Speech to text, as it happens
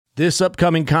This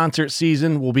upcoming concert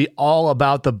season will be all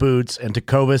about the boots, and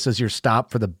Tecovas is your stop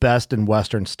for the best in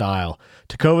Western style.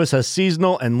 Tecovas has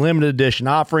seasonal and limited edition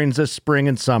offerings this spring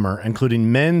and summer,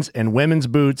 including men's and women's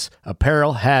boots,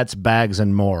 apparel, hats, bags,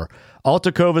 and more. All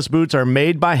Tecovas boots are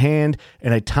made by hand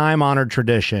in a time-honored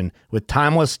tradition with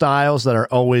timeless styles that are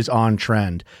always on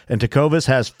trend. And Tecovas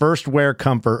has first wear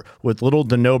comfort with little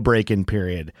to no break-in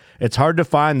period. It's hard to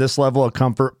find this level of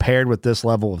comfort paired with this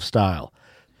level of style.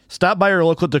 Stop by your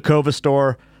local Tecovas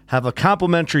store, have a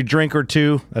complimentary drink or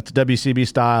two, that's WCB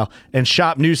style, and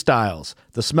shop new styles.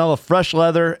 The smell of fresh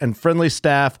leather and friendly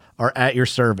staff are at your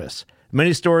service.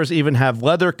 Many stores even have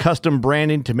leather custom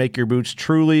branding to make your boots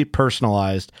truly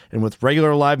personalized. And with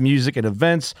regular live music and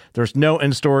events, there's no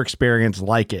in-store experience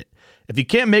like it. If you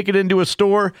can't make it into a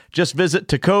store, just visit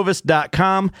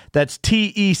tecovas.com. That's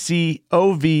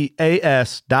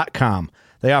TECOVAS.com.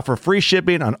 They offer free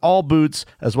shipping on all boots,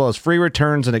 as well as free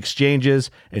returns and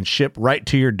exchanges, and ship right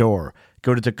to your door.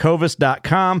 Go to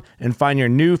tecovas.com and find your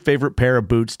new favorite pair of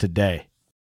boots today.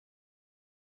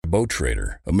 Boat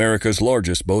Trader, America's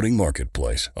largest boating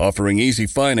marketplace, offering easy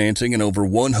financing and over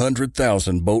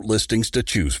 100,000 boat listings to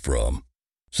choose from.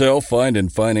 Sell, find,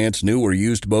 and finance new or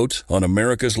used boats on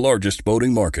America's largest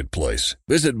boating marketplace.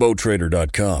 Visit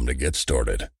BoatTrader.com to get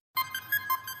started.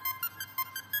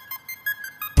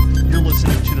 You're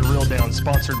listening to The Reel Down,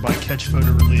 sponsored by Catch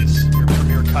Photo Release, your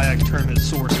premier kayak tournament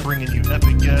source, bringing you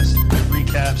epic guests,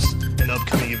 recaps, and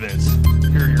upcoming events.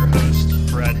 Here are your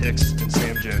hosts, Brad Hicks and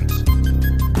Sam Jones.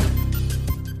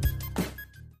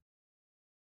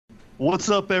 What's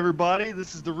up, everybody?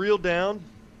 This is The Reel Down,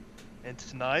 and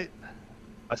tonight,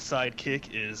 my sidekick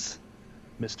is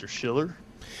Mr. Schiller.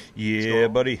 Yeah,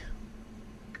 buddy.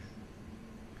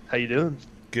 How you doing?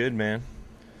 Good, man.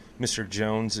 Mr.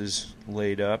 Jones is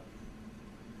laid up.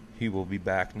 He will be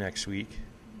back next week.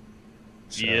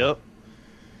 So, yep.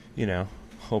 You know,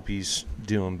 hope he's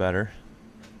doing better.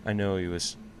 I know he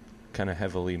was kind of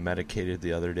heavily medicated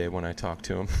the other day when I talked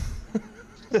to him.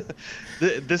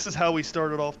 This is how we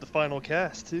started off the final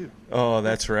cast, too. Oh,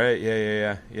 that's right.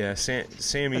 Yeah.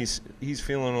 Sammy's he's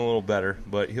feeling a little better,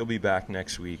 but he'll be back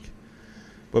next week.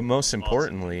 But most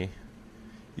importantly,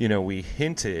 you know, we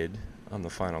hinted on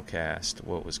the final cast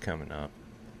what was coming up,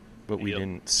 but we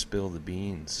didn't spill the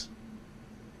beans.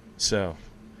 So,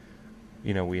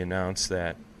 you know, we announced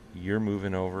that you're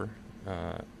moving over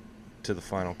to the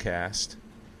final cast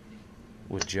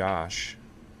with Josh.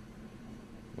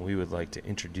 We would like to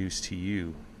introduce to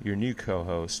you your new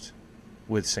co-host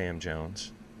with Sam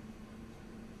Jones,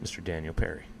 Mr. Daniel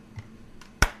Perry.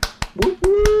 Whoop,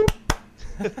 whoop.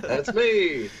 That's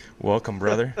me. Welcome,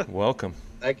 brother. Welcome.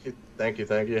 Thank you. Happy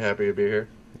to be here.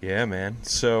 Yeah, man.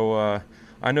 So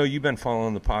I know you've been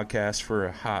following the podcast for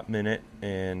a hot minute,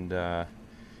 and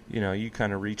you know, you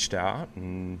kind of reached out,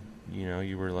 and you know,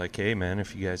 you were like, "Hey, man,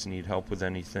 if you guys need help with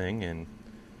anything," and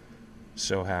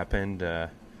so happened I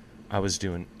was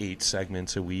doing 8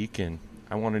 segments a week, and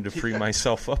I wanted to free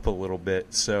myself up a little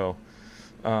bit. So,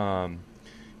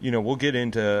 you know, we'll get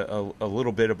into a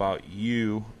little bit about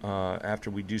you after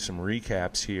we do some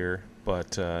recaps here.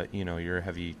 But, you know, you're a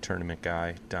heavy tournament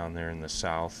guy down there in the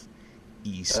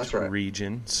southeast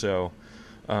region. So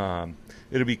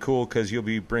it'll be cool because you'll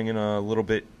be bringing a little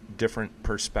bit different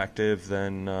perspective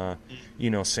than, you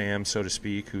know, Sam, so to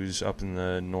speak, who's up in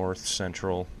the north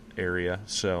central area.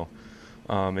 So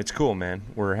it's cool, man.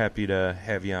 We're happy to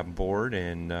have you on board.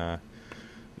 And,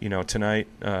 you know, tonight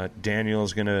Daniel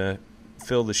is going to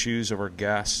fill the shoes of our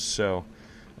guests. So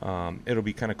it'll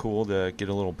be kind of cool to get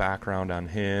a little background on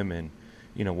him and,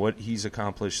 you know, what he's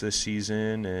accomplished this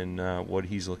season and what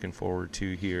he's looking forward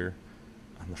to here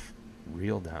on the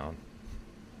Reel Down.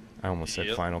 I almost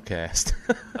said final cast.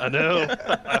 I know.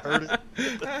 I heard it.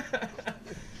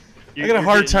 I got a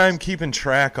hard time keeping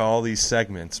track of all these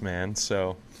segments, man.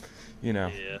 So, you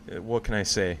know, what can I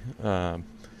say? I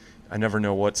never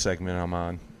know what segment I'm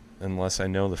on unless I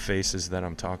know the faces that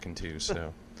I'm talking to.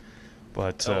 So,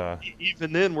 but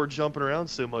even then, we're jumping around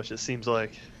so much. It seems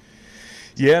like.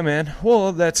 Yeah, man.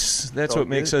 Well, that's what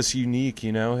makes us unique.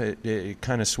 You know, it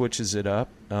kind of switches it up.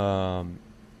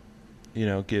 You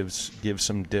know, gives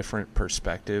some different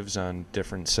perspectives on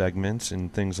different segments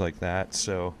and things like that.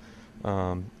 So,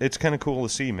 it's kind of cool to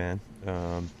see, man.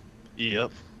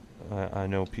 Yep. I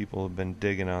know people have been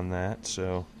digging on that,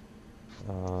 so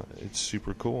it's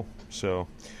super cool. So,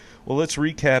 well, let's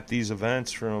recap these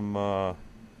events from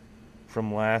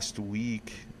last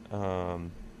week.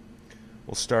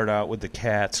 We'll start out with the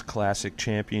Cats Classic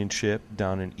Championship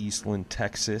down in Eastland,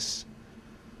 Texas.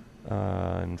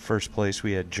 In first place,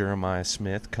 we had Jeremiah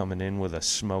Smith coming in with a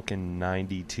smoking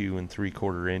 92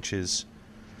 3/4 inches.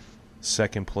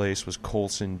 Second place was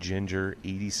Colson Ginger,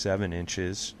 87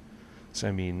 inches. So,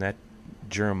 I mean, that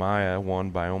Jeremiah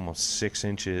won by almost 6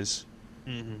 inches.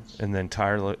 Mm-hmm. And then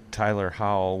Tyler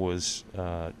Howell was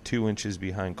 2 inches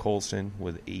behind Colson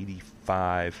with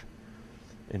 85.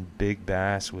 And Big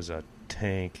Bass was a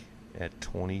tank at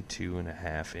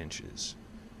 22.5 inches.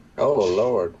 Oh,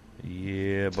 Lord.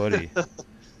 Yeah, buddy.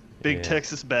 Big Yeah.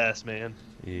 Texas bass, man.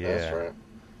 Yeah. That's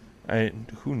right.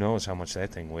 Who knows how much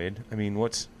that thing weighed? I mean,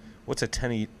 what's a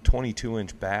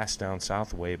 22-inch bass down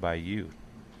south weigh by you,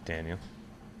 Daniel?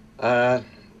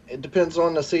 It depends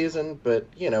on the season, but,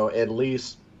 at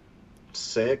least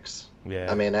 6.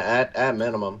 Yeah. I mean, at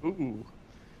minimum. Ooh.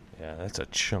 Yeah, that's a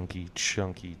chunky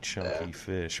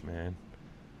fish, man.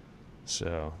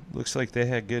 So, looks like they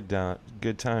had good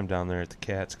time down there at the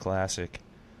Cats Classic.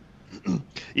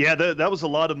 Yeah, that was a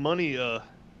lot of money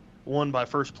won by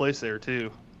first place there,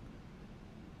 too.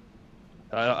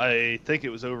 I think it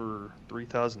was over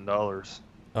 $3,000.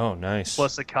 Oh, nice.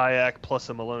 Plus a kayak, plus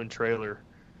a Malone trailer.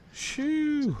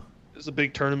 Shoo. It was a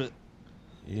big tournament.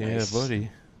 Yeah, Nice. buddy.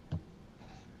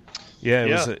 Yeah,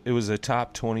 Yeah. it was a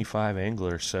top 25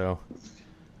 angler, so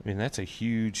I mean that's a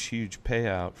huge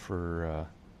payout for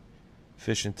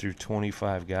fishing through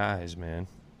 25 guys, man.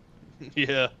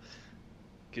 Yeah.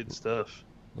 Good stuff.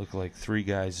 Looked like 3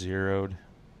 guys zeroed.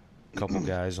 A couple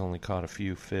guys only caught a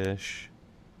few fish.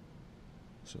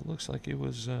 So it looks like it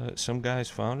was some guys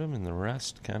found them and the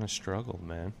rest kind of struggled,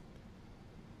 man.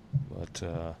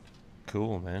 But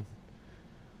cool, man.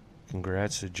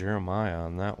 Congrats to Jeremiah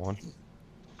on that one.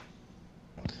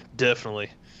 Definitely.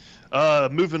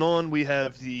 Moving on, we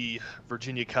have the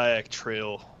Virginia Kayak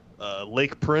Trail.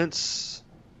 Lake Prince,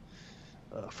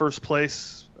 first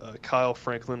place, Kyle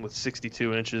Franklin with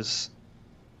 62 inches.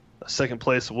 Second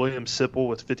place, William Sipple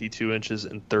with 52 inches.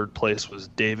 And third place was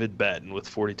David Batten with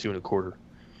 42 1/4.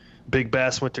 Big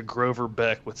Bass went to Grover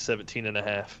Beck with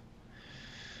 17.5.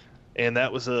 And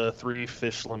that was a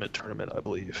 3-fish limit tournament, I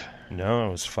believe. No,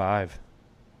 it was 5.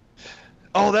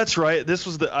 Oh, that's right. This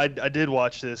was I did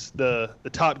watch this. The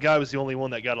top guy was the only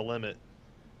one that got a limit.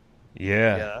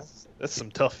 Yeah, that's some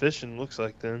tough fishing. Looks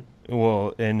like then.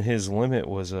 Well, and his limit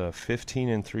was a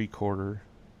 15 3/4,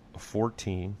 a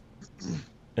 14,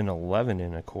 an 11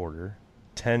 1/4,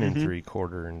 10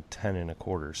 3/4, and 10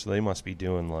 1/4. So they must be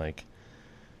doing like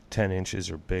 10 inches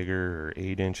or bigger, or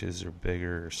 8 inches or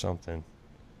bigger, or something.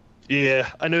 Yeah,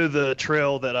 I know the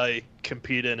trail that I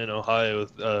compete in Ohio.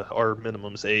 Our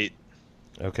minimum's 8.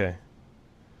 Okay.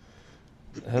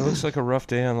 That looks like a rough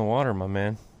day on the water, my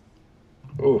man.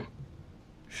 Ooh.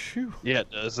 Shoo. Yeah,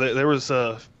 it does. There was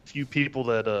a few people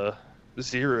that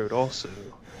zeroed also.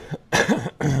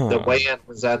 The weigh-in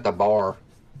was at the bar.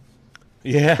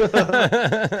 Yeah.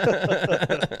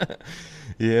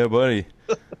 Yeah, buddy.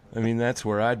 I mean, that's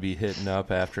where I'd be hitting up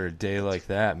after a day like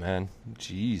that, man.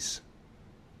 Jeez.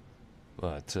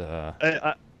 But,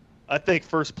 I think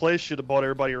first place should have bought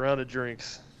everybody a round of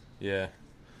drinks. yeah.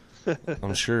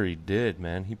 I'm sure he did,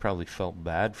 man. He probably felt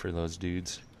bad for those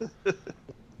dudes.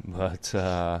 But,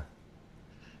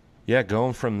 yeah,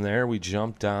 going from there, we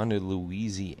jumped down to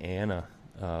Louisiana.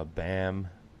 BAM,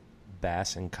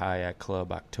 Bass and Kayak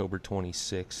Club, October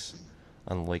 26th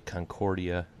on Lake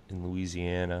Concordia in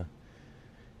Louisiana.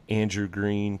 Andrew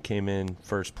Green came in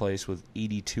first place with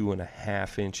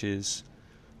 82.5 inches.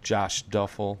 Josh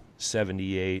Duffel,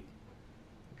 78.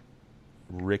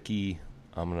 Ricky,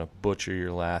 I'm going to butcher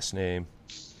your last name,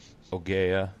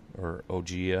 Ogea or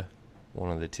Ogia, one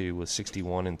of the two, was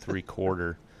 61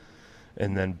 3/4.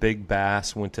 And then Big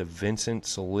Bass went to Vincent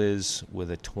Soliz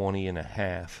with a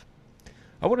 20.5.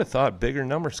 I would have thought bigger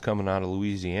numbers coming out of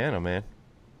Louisiana, man.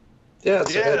 Yeah.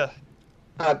 Yeah.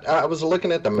 I was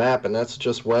looking at the map, and that's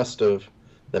just west of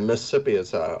the Mississippi.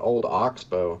 It's old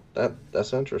Oxbow.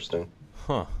 That's interesting.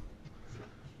 Huh.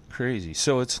 Crazy.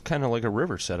 So it's kind of like a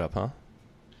river setup, huh?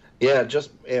 Yeah,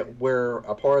 just where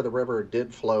a part of the river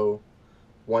did flow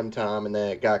one time, and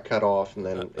then it got cut off, and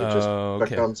then it just okay.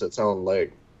 becomes its own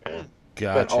lake. Yeah.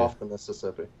 But Gotcha. off the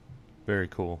Mississippi. Very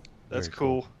cool. That's Very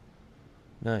cool.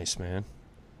 Nice, man.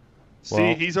 See,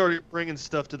 Well- he's already bringing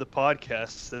stuff to the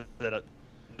podcast that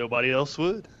nobody else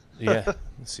would. Yeah.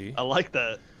 See? I like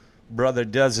that. Brother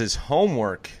does his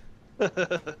homework.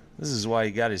 This is why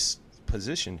he got his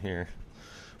position here.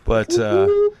 But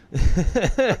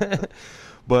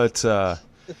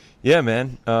yeah,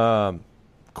 man.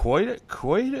 Quite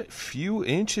a few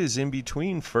inches in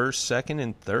between first, second,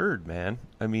 and third, man.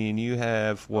 I mean, you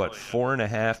have what,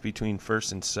 4.5 between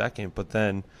first and second, but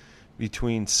then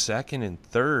between second and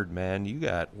third, man, you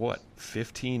got what,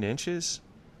 15 inches?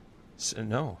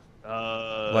 No,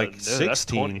 Like no, that's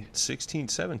 16,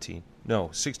 17. No,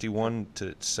 61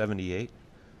 to 78.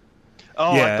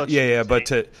 Oh, I thought you were But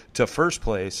saying- to first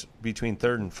place, between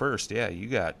third and first, yeah, you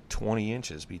got 20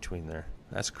 inches between there.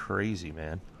 That's crazy,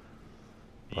 man.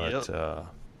 But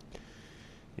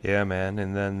yeah, man.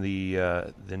 And then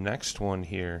the next one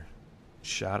here,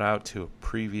 shout out to a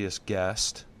previous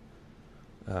guest,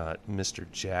 Mr.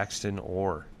 Jackson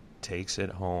Orr takes it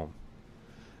home.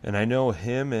 And I know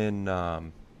him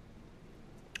and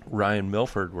Ryan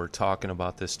Milford were talking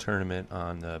about this tournament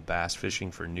on the Bass Fishing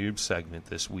for Noobs segment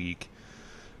this week.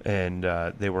 And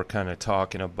they were kind of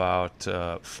talking about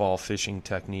fall fishing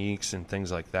techniques and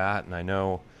things like that. And I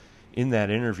know in that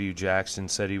interview, Jackson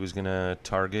said he was going to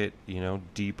target,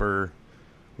 deeper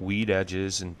weed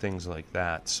edges and things like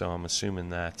that. So I'm assuming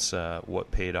that's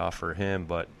what paid off for him.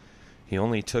 But he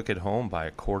only took it home by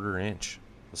a 1/4 inch.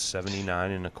 It was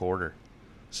 79 1/4.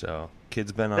 So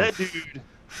kid's been on that dude,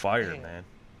 fire, man.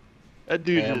 That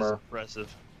dude Hammer. is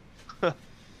impressive.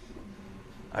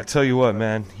 I tell you what,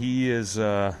 man, he is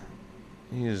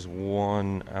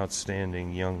one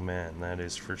outstanding young man, that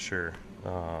is for sure.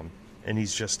 And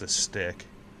he's just a stick.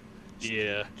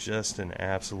 Yeah. Just an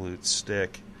absolute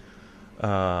stick.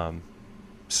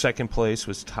 Second place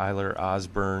was Tyler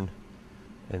Osborne,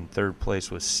 and third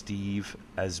place was Steve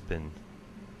Esben.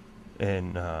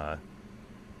 And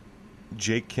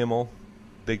Jake Kimmel,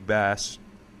 Big Bass,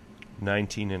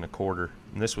 19 1/4.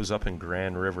 And this was up in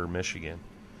Grand River, Michigan.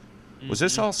 Was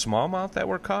this all smallmouth that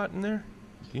were caught in there?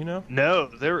 Do you know? No,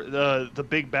 the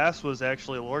big bass was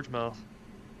actually a largemouth.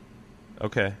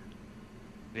 Okay.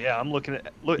 Yeah, I'm looking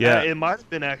at. Yeah. It might have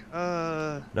been.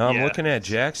 No, I'm yeah. looking at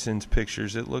Jackson's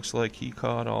pictures. It looks like he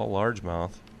caught all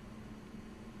largemouth.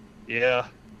 Yeah.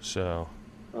 So,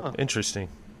 Huh. interesting.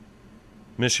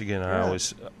 Michigan, Yeah.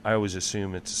 I always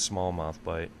assume it's a smallmouth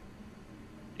bite.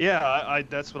 Yeah, I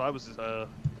that's what I was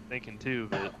thinking too.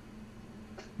 But I hope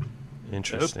it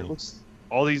Interesting. looks,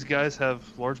 all these guys have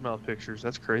largemouth pictures.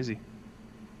 That's crazy.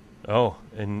 Oh,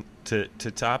 and to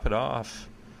top it off,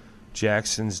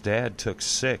 Jackson's dad took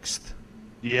 6th.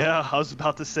 Yeah, I was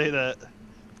about to say that.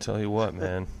 Tell you what,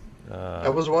 man. I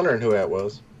was wondering who that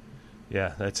was.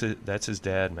 Yeah, that's it. That's his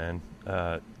dad, man.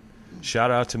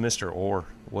 Shout out to Mr. Orr.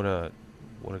 What a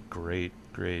great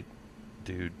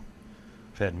dude.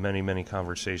 I've had many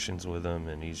conversations with him,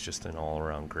 and he's just an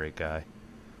all-around great guy.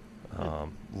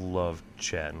 Love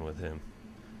chatting with him,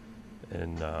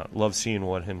 and love seeing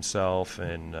what himself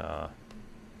and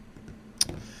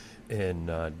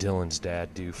Dylan's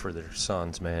dad do for their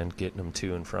sons, man, getting them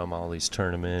to and from all these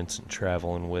tournaments and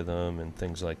traveling with them and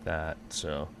things like that.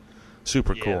 So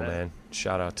super Yeah, cool, that- man.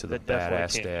 Shout out to the that definitely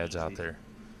badass can't be dads out easy. there.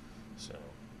 So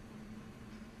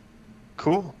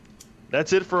Cool.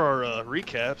 That's it for our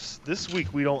recaps. This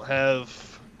week we don't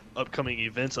have upcoming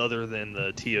events other than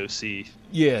the TOC.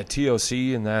 yeah,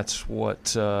 TOC, and that's what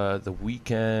the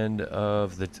weekend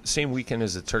of the same weekend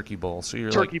as the Turkey Bowl. So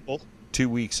you're Turkey like Bowl. 2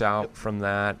 weeks out from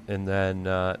that, and then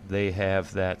they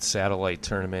have that satellite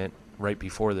tournament right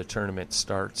before the tournament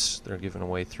starts. They're giving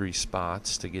away 3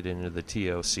 spots to get into the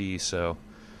TOC. So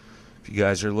if you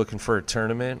guys are looking for a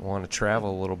tournament, want to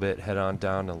travel a little bit, head on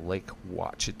down to Lake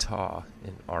Ouachita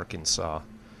in Arkansas.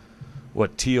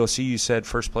 What TOC you said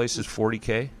first place is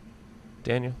 $40K,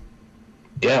 Daniel?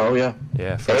 Yeah, oh yeah.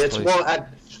 Yeah, first It's place. well,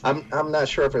 I'm not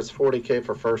sure if it's 40K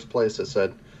for first place. It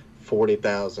said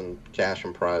 40,000 cash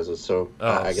and prizes. So Oh,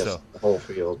 I guess so- the whole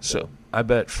field. So I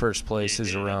bet first place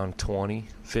is around 20,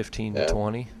 15 Yeah. to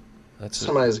 20. That's it.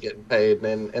 somebody's getting paid,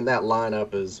 and that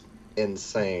lineup is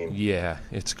insane. Yeah,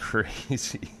 it's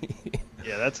crazy.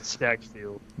 Yeah, that's a stacked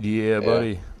field. Yeah,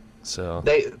 buddy. So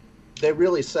They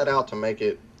really set out to make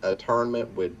it a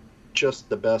tournament with just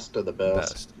the best of the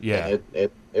best. best. Yeah.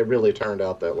 And it really turned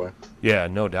out that way. Yeah,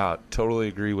 no doubt. Totally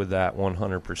agree with that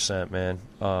 100%, man.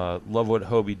 Love what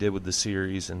Hobie did with the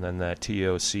series, and then that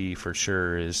TOC for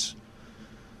sure is.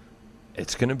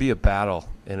 It's going to be a battle,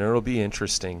 and it'll be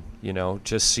interesting.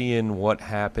 Just seeing what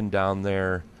happened down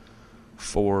there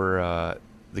for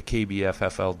the KBF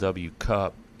FLW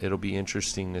Cup. It'll be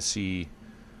interesting to see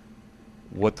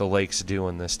what the lake's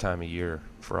doing this time of year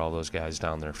for all those guys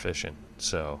down there fishing.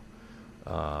 So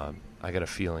I got a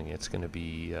feeling it's going to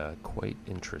be quite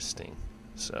interesting.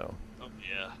 So, Oh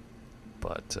yeah.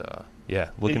 but yeah,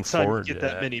 looking Anytime forward you get to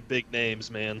that many big names,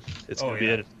 man, it's gonna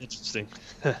yeah. be interesting.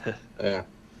 Yeah,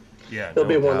 Yeah, it'll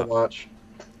be one to doubt. watch.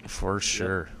 For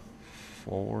sure.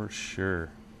 For sure.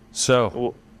 So,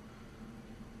 Well,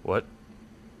 what?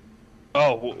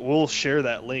 oh, we'll share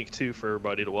that link too for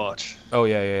everybody to watch. Oh,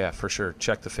 yeah, for sure.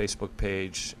 Check the Facebook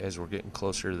page as we're getting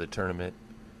closer to the tournament.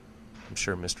 I'm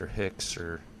sure Mr. Hicks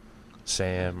or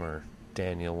Sam or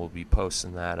Daniel will be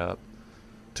posting that up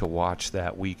to watch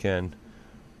that weekend.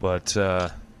 But,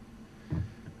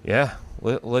 yeah,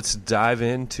 let's dive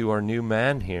into our new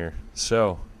man here.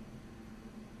 So,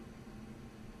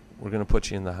 we're going to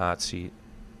put you in the hot seat.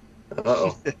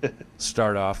 Uh-oh.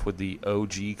 Start off with the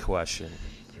OG question.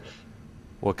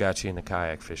 What got you into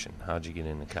kayak fishing? How'd you get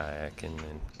into kayaking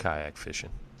and kayak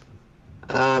fishing?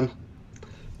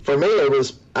 For me,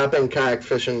 I've been kayak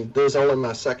fishing. This is only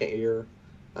my second year.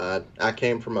 I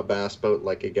came from a bass boat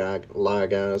like a lot of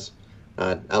guys.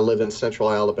 I live in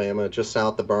central Alabama, just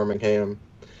south of Birmingham.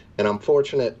 And I'm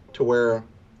fortunate to where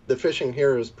the fishing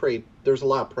here is there's a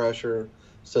lot of pressure.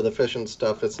 So the fishing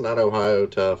stuff, it's not Ohio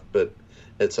tough, but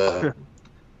it's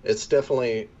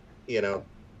definitely,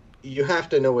 you have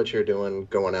to know what you're doing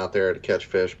going out there to catch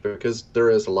fish because there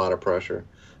is a lot of pressure.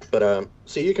 But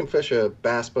so you can fish a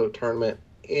bass boat tournament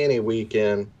any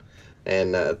weekend,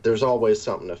 and there's always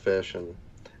something to fish. And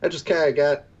I just kind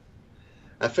of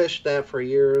I fished that for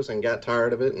years and got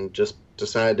tired of it and just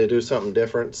decided to do something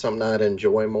different, something I'd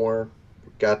enjoy more.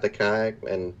 Got the kayak,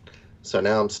 and so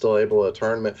now I'm still able to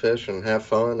tournament fish and have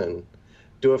fun and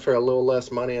do it for a little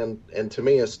less money. And to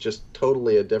me, it's just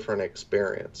totally a different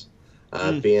experience.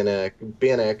 Being a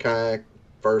kayak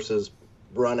versus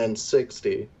running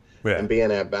 60 and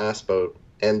being at bass boat.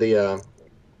 And the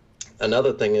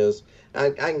another thing is, I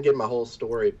can give my whole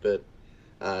story, but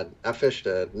I fished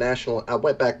I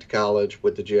went back to college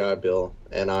with the GI Bill,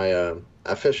 and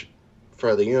I fished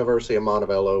for the University of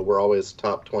Montevallo. We're always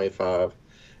top 25,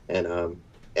 and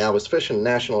I was fishing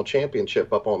national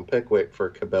championship up on Pickwick for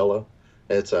Cabela.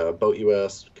 It's Boat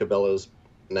US Cabela's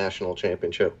national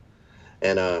championship,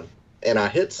 and I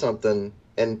hit something.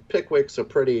 And Pickwick's a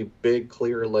pretty big,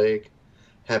 clear lake.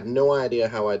 Have no idea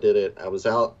how I did it. I was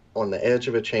out on the edge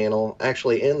of a channel,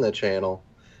 actually in the channel,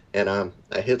 and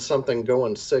I hit something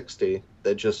going 60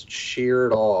 that just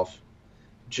sheared off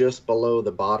just below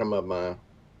the bottom of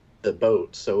the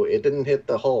boat. So it didn't hit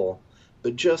the hull,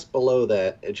 but just below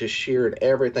that, it just sheared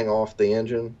everything off the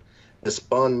engine. It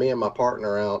spun me and my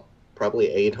partner out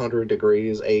probably 800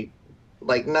 degrees,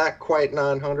 like not quite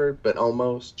 900, but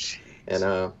almost. And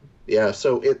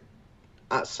so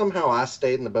somehow I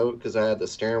stayed in the boat because I had the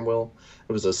steering wheel.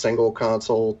 It was a single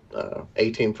console,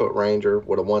 18-foot Ranger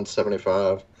with a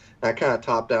 175. I kind of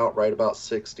topped out right about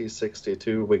 60,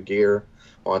 62 with gear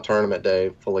on a tournament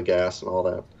day, full of gas and all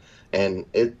that. And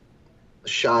it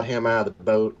shot him out of the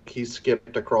boat. He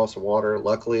skipped across the water.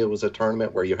 Luckily, it was a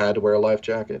tournament where you had to wear a life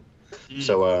jacket.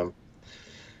 So,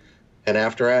 and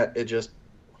after that, it just,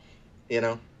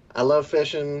 I love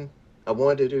fishing. I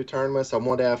wanted to do tournaments. I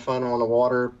wanted to have fun on the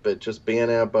water, but just being in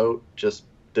a boat just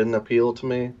didn't appeal to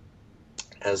me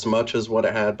as much as what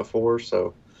I had before.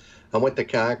 So I went the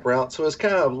kayak route. So it's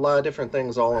kind of a lot of different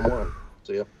things all in one.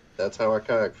 So yeah, that's how I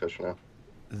kayak fish now.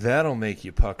 That'll make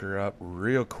you pucker up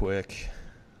real quick.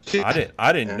 I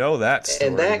didn't know that story.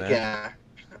 And that guy,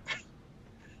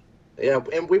 yeah,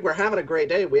 and we were having a great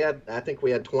day. I think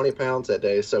we had 20 pounds that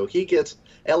day. So he gets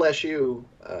LSU.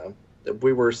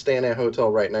 We were staying at a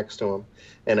hotel right next to him,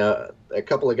 and a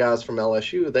couple of guys from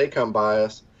LSU, they come by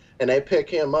us and they pick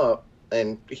him up,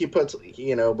 and he puts,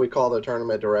 we call the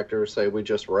tournament director, say we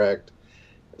just wrecked.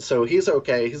 So he's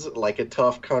okay. He's like a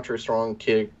tough, country strong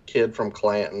kid from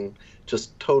Clanton,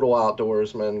 just total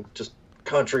outdoorsman, just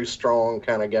country strong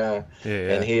kind of guy.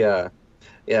 Yeah.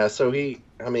 And so he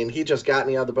just got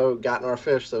me out of the boat, got in our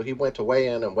fish. So he went to weigh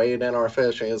in and weighed in our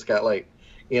fish, and he's got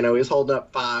he's holding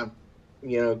up 5,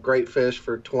 great fish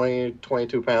for 20,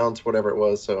 22 pounds, whatever it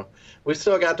was. So we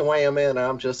still got to weigh him in.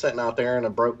 I'm just sitting out there in a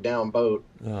broke down boat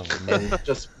and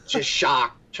just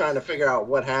shocked, trying to figure out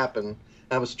what happened.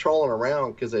 I was trolling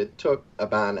around because it took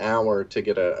about an hour to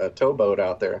get a towboat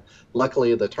out there.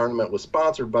 Luckily, the tournament was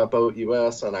sponsored by Boat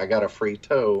US, and I got a free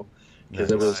tow because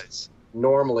it was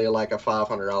normally like a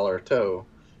 $500 tow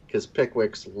because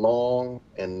Pickwick's long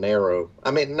and narrow.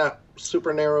 I mean, not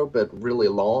super narrow, but really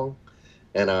long.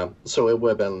 And so it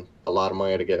would have been a lot of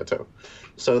money to get a tow.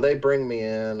 So they bring me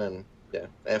in, and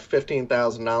at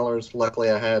 $15,000, luckily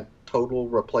I had total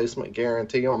replacement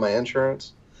guarantee on my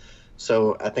insurance.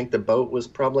 So I think the boat was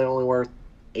probably only worth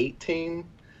 18,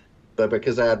 but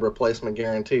because I had replacement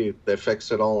guarantee, they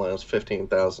fixed it all, and it was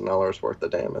 $15,000 worth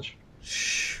of damage.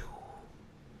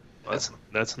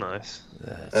 That's nice.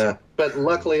 But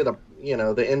luckily,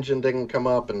 the engine didn't come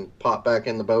up and pop back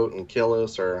in the boat and kill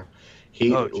us, or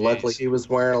luckily he was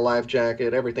wearing a life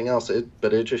jacket, everything else,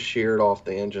 but it just sheared off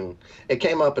the engine. It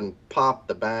came up and popped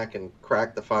the back and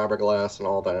cracked the fiberglass and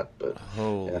all that. But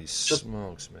holy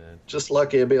smokes, man! Just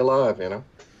lucky to be alive,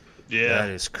 Yeah, that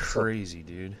is crazy,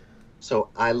 dude. So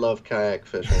I love kayak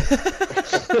fishing.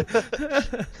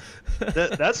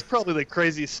 That's probably the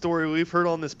craziest story we've heard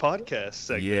on this podcast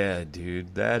segment. Yeah,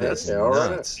 dude, that is Yeah, all right.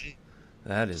 nuts.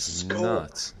 That is Score.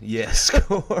 nuts. Yeah,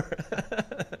 score.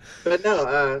 But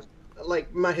no,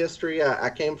 like my history,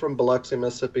 I came from Biloxi,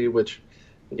 Mississippi, which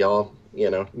y'all,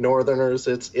 Northerners,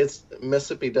 it's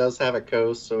Mississippi does have a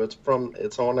coast, so it's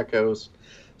on the coast.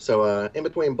 So in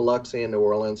between Biloxi and New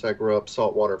Orleans, I grew up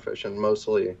saltwater fishing,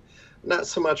 mostly not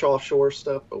so much offshore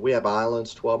stuff, but we have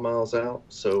islands 12 miles out,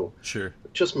 so Sure.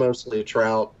 just mostly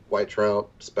trout, white trout,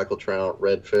 speckled trout,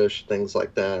 redfish, things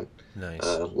like that. Nice.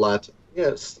 Lots,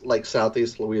 it's like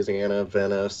Southeast Louisiana,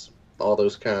 Venice, all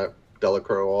those kind of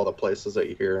Delacroix, all the places that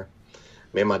you hear.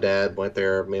 Me and my dad went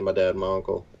there, me and my dad and my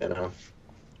uncle,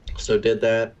 so did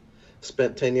that.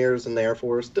 Spent 10 years in the Air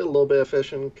Force, did a little bit of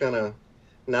fishing, kind of.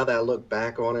 Now that I look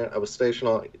back on it, I was stationed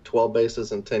on 12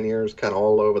 bases in 10 years, kind of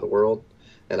all over the world.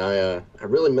 And I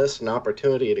really missed an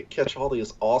opportunity to catch all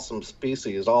these awesome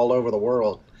species all over the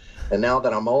world. And now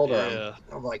that I'm older,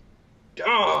 I'm like,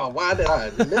 oh, why did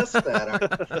I miss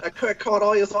that? I could have caught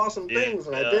all these awesome things,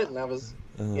 and I didn't. I was,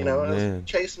 I was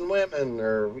chasing women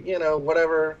or,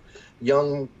 whatever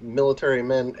young military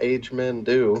age men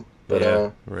do.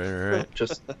 But right.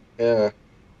 just, Well,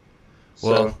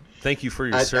 so, thank you for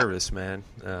your service, man.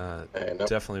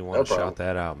 Definitely want to shout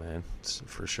that out, man,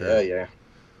 for sure. Yeah.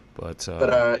 But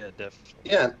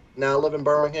definitely. Now I live in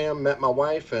Birmingham, met my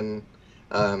wife, and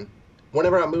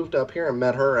whenever I moved up here and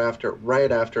met her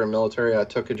right after military, I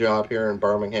took a job here in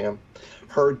Birmingham.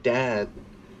 Her dad,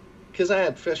 because I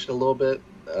had fished a little bit,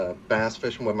 bass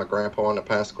fishing with my grandpa on the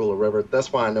Pascagoula River.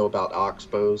 That's why I know about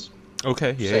oxbows.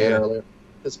 okay, Earlier.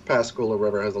 This Pascagoula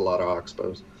River has a lot of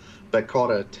oxbows. But caught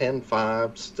a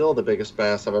 10.5, still the biggest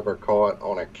bass I've ever caught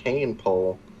on a cane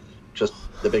pole. Just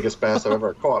the biggest bass I've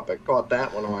ever caught, but caught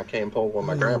that one on my cane pole with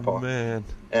my grandpa. Man.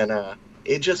 And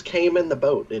it just came in the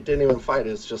boat. It didn't even fight.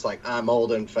 It's just like, I'm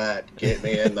old and fat. Get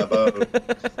me in the boat.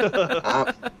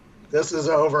 This is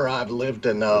over. I've lived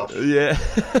enough. Yeah.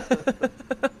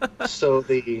 So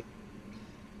did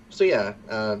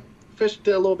a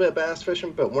little bit of bass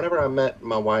fishing, but whenever I met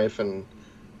my wife, and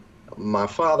my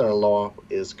father-in-law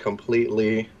is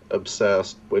completely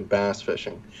obsessed with bass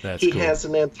fishing. That's he cool. has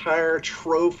an entire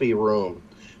trophy room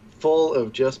full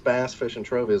of just bass fishing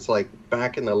trophies. Like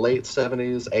back in the late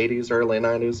 70s, 80s, early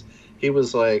 90s, he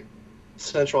was like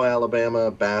Central Alabama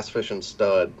bass fishing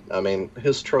stud. I mean,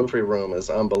 his trophy room is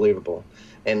unbelievable.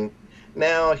 And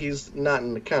now he's not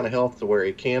in the kind of health to where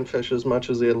he can fish as much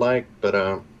as he'd like,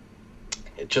 but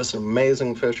just an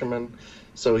amazing fisherman.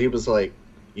 So he was like,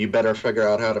 you better figure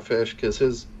out how to fish, because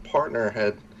his partner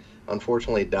had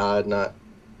unfortunately died not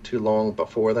too long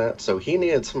before that. So he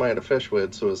needed somebody to fish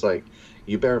with. So it was like,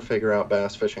 you better figure out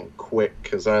bass fishing quick,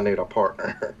 because I need a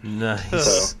partner.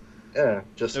 Nice. So,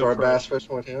 just started bass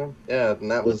fishing with him. Yeah, and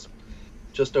that was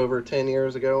just over 10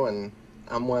 years ago. And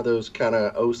I'm one of those kind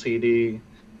of OCD,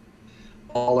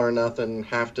 all or nothing,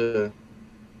 have to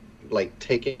like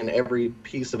take in every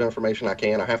piece of information I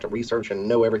can. I have to research and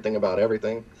know everything about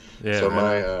everything. Yeah.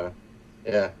 So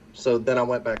so then I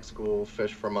went back to school,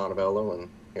 fished for Montevallo, and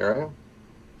here I am.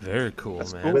 Very cool,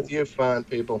 That's man. cool. With you fine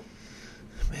people.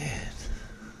 Man,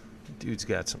 dude's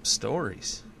got some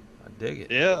stories. I dig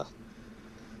it. Yeah.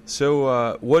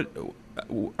 So, what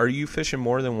are you fishing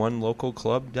more than one local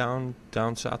club down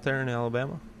south there in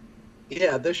Alabama?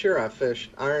 Yeah, this year I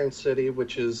fished Iron City,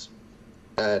 which is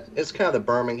it's kind of the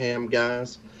Birmingham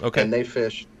guys. Okay. And they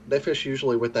fish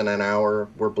usually within an hour.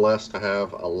 We're blessed to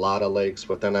have a lot of lakes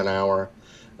within an hour.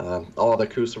 All the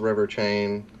Coosa River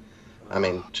chain. I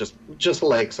mean, just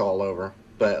lakes all over.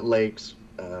 But lakes,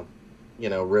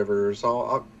 rivers.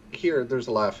 All here, there's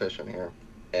a lot of fishing here.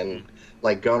 And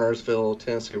like Gunnersville,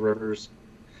 Tennessee Rivers.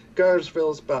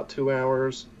 Gunnersville's about 2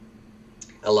 hours.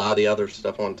 A lot of the other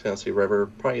stuff on Tennessee River,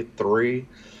 probably 3.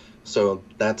 So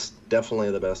that's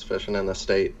definitely the best fishing in the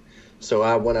state. So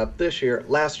I went up this year.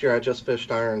 Last year I just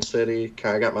fished Iron City,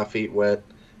 kind of got my feet wet.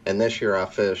 And this year I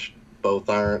fished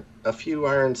a few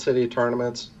Iron City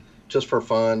tournaments just for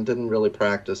fun. Didn't really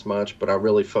practice much, but I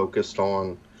really focused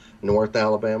on North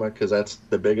Alabama because that's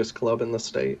the biggest club in the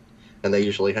state. And they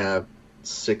usually have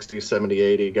 60, 70,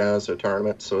 80 guys at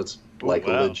tournament. So it's like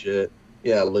legit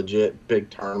big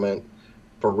tournament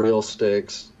for real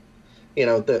sticks.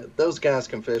 Those guys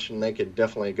can fish, and they could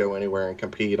definitely go anywhere and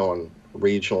compete on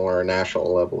regional or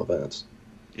national level events.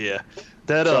 Yeah.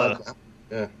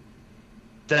 Yeah.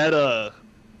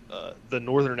 The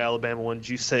Northern Alabama one, did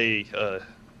you say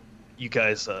you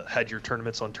guys had your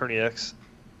tournaments on Tourney X?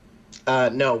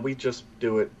 No, we just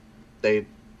do it. They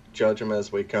judge them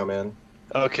as we come in.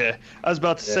 Okay, I was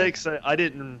about to Yeah. say, 'cause I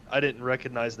didn't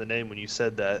recognize the name when you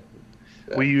said that.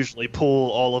 Yeah. We usually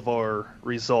pull all of our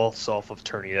results off of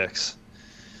Tourney X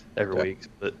every Yeah. week,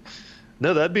 but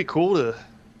no, that'd be cool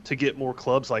to get more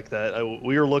clubs like that.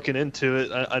 We were looking into it.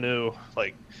 I know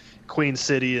like Queen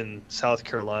City and South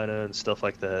Carolina and stuff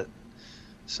like that.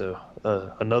 So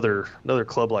another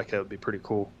club like that would be pretty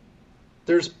cool.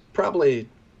 There's probably,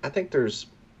 I think there's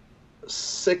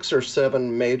 6 or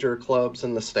 7 major clubs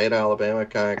in the state of Alabama,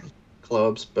 kayak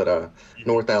clubs, but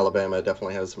North Alabama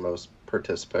definitely has the most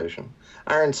participation.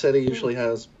 Iron City usually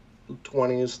has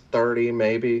 20s, 30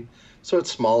 maybe. So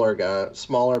it's smaller,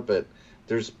 but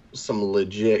there's some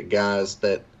legit guys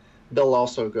that they'll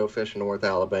also go fish in North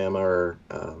Alabama or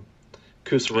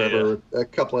Coosa River, a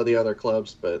couple of the other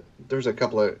clubs, but there's a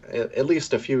couple of, at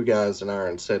least a few guys in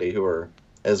Iron City who are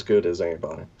as good as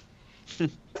anybody.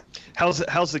 How's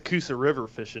the Coosa River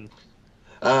fishing?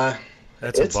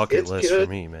 That's a bucket it's list good. for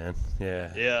me, man.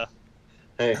 Yeah. Yeah.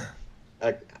 Hey,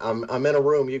 I'm in a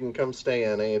room. You can come stay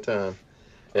in anytime.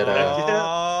 And,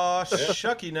 Oh,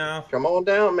 shucky now. come on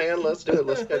down, man. Let's do it.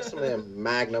 Let's catch some of them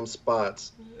magnum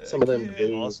spots. Some of them Yeah.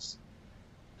 dudes.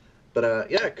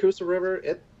 But yeah, Coosa River,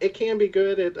 it can be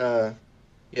good.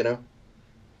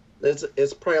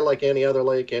 It's probably like any other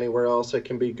lake anywhere else. It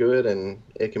can be good, and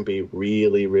it can be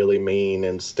really, really mean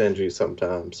and stingy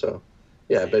sometimes. So,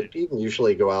 yeah, but you can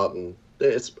usually go out and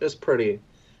it's pretty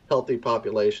healthy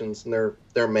populations, and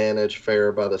they're managed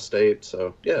fair by the state.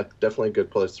 So, yeah, definitely a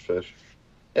good place to fish.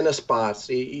 And the spots,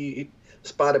 you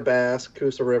spotted bass,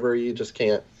 Coosa River, you just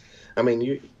can't. I mean,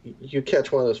 you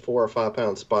catch one of those 4 or 5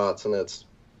 pound spots, and it's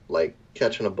like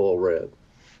catching a bull red.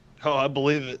 Oh, I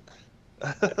believe it.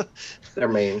 They're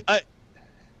mean.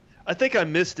 I think I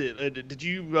missed it. Did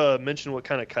you mention what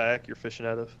kind of kayak you're fishing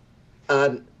out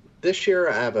of? This year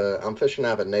I'm fishing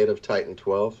out of a Native Titan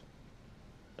 12.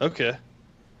 Okay.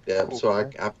 Yeah, Cool.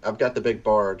 so I've got the big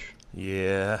barge.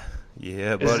 Yeah,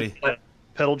 Is buddy. it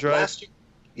pedal drive?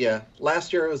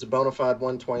 Last year it was a bona fide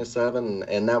 127,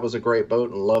 and that was a great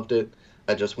boat and loved it.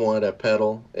 I just wanted a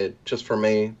pedal. It just for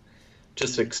me,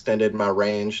 just extended my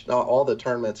range. All the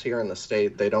tournaments here in the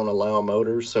state, they don't allow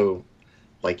motors, so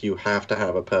like you have to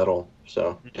have a pedal.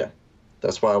 So yeah,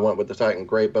 that's why I went with the Titan.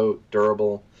 Great boat,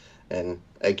 durable, and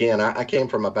again, I came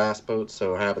from a bass boat,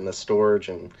 so having the storage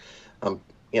and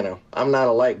I'm not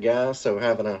a light guy, so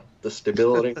having the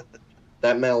stability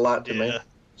that meant a lot to me.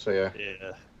 So yeah,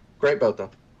 great boat though.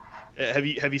 Have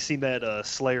you seen that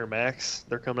Slayer Max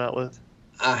they're coming out with?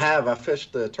 I have. I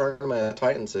fished the tournament at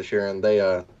Titans this year, and they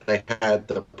had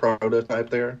the prototype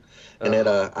there, and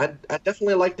I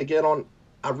definitely like to get on.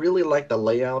 I really like the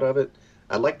layout of it.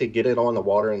 I'd like to get it on the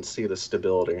water and see the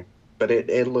stability, but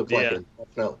it looked like a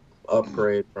definite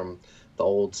upgrade from the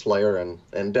old Slayer,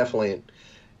 and definitely,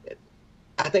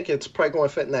 I think it's probably going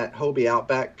to fit in that Hobie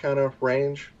Outback kind of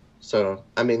range. So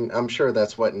I mean, I'm sure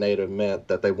that's what Native meant,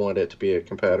 that they wanted it to be a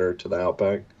competitor to the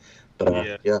Outback,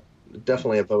 but yeah.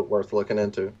 Definitely a boat worth looking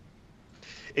into.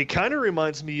 It kind of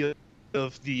reminds me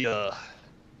of the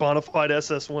Bonafide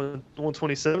SS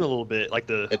 127 a little bit, like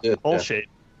the hull shape.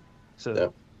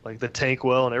 So like the tank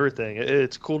well and everything.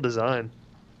 It's cool design.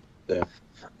 Yeah.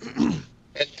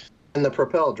 and the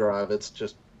propel drive, it's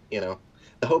just, the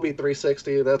Hobie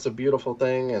 360, that's a beautiful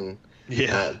thing, and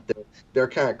they're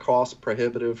kind of cost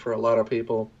prohibitive for a lot of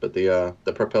people, but the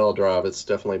propel drive, it's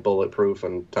definitely bulletproof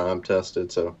and time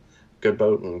tested, so good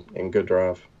boat and good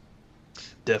drive.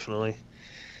 Definitely.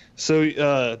 So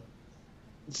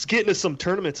let's get into some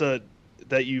tournaments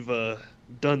that you've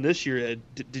done this year.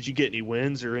 Did you get any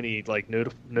wins or any like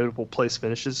notable place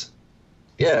finishes?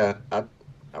 Yeah, I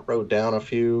wrote down a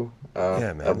few.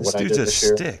 Yeah, man, this dude's a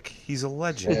stick. He's a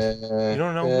legend. You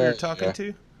don't know who you're talking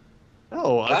to?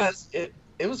 Oh,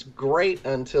 it was great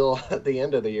until at the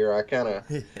end of the year. I kind of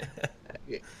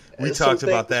we talked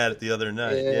about that the other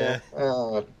night.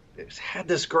 Had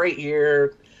this great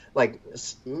year, like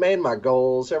made my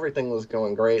goals, everything was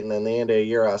going great, and then the end of the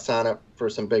year I signed up for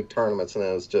some big tournaments and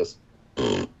it was just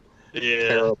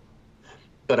terrible.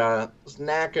 But it was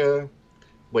NACA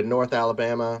with North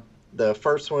Alabama. The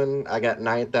first one I got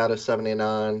 9th out of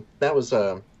 79. That was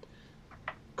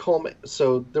Coleman.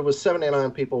 So there was 79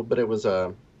 people, but it was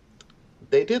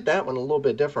they did that one a little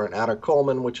bit different out of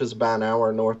Coleman, which is about an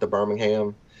hour north of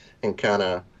Birmingham, and kind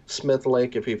of Smith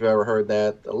Lake, if you've ever heard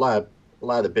that. A lot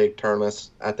of the big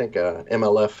tournaments. I think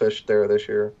MLF fished there this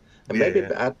year, and maybe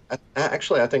I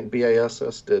think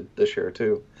BASS did this year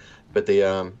too. But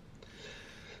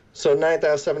so 9th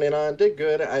out of 79 did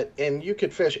good, and you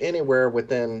could fish anywhere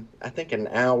within I think an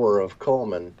hour of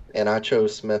Coleman, and I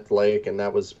chose Smith Lake, and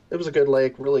it was a good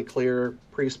lake, really clear,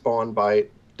 pre-spawn bite,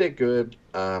 did good.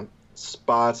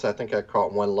 spots, I think I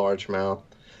caught one largemouth.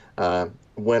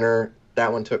 Winter,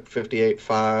 that one took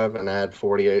 58.5 and I had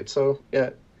 48. So yeah,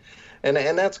 and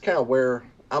that's kind of where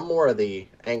I'm more of the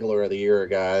angler of the year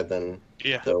guy than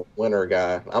the winter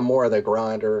guy. I'm more of the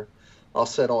grinder. I'll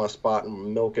sit on a spot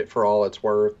and milk it for all it's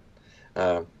worth.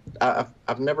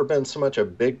 I've never been so much a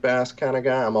big bass kind of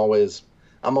guy. I'm always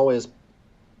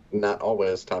not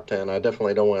always top 10. I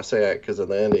definitely don't want to say that because at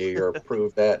the end of the year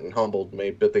proved that and humbled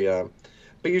me. But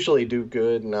usually do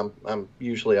good, and I'm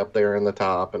usually up there in the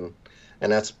top, and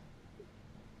that's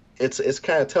it's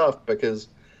kind of tough because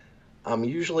I'm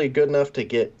usually good enough to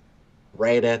get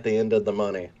right at the end of the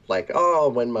money. Like, oh,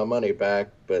 I'll win my money back,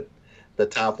 but the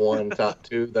top one, top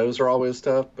two, those are always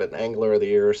tough. But Angler of the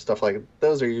Year, stuff like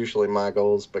those are usually my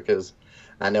goals because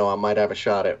I know I might have a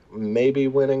shot at maybe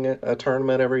winning a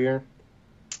tournament every year.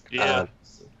 Yeah.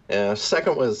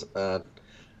 Second was the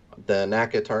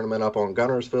NACA tournament up on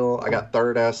Guntersville. I got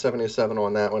third out of 77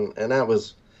 on that one, and that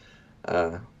was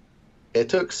it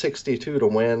took 62 to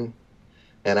win,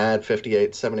 and I had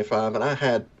 58.75, and I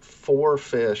had 4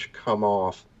 fish come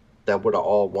off that would have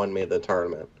all won me the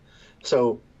tournament.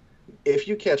 So if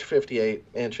you catch 58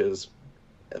 inches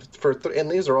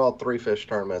and these are all 3-fish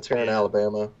tournaments here in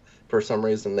Alabama, for some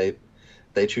reason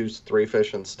they choose 3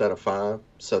 fish instead of 5.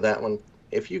 So that one,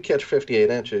 if you catch 58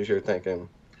 inches, you're thinking,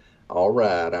 all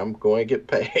right, I'm going to get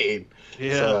paid.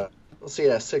 Yeah.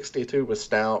 So 62 was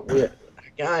stout. A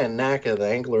guy in NACA, the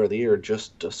Angler of the Year,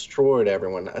 just destroyed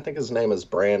everyone. I think his name is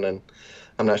Brandon.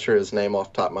 I'm not sure his name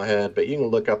off the top of my head, but you can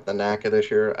look up the NACA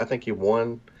this year. I think he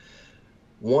won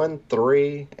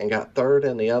 3 and got third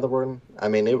in the other one. I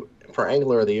mean, for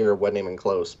Angler of the Year, it wasn't even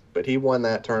close, but he won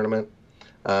that tournament.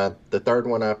 The third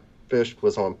one I fished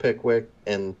was on Pickwick,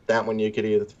 and that one you could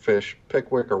either fish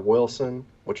Pickwick or Wilson,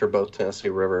 which are both Tennessee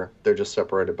River. They're just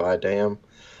separated by a dam.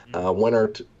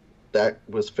 Winter, that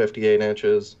was 58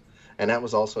 inches, and that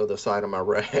was also the side of my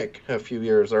wreck a few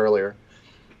years earlier.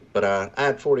 But I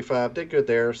had 45, did good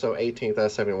there, so 18th out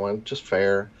of 71, just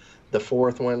fair. The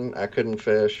fourth one, I couldn't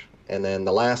fish. And then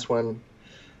the last one,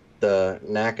 the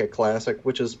NACA Classic,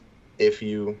 which is if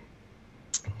you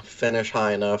finish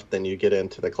high enough, then you get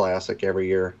into the Classic every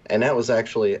year. And that was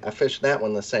actually, I fished that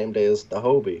one the same day as the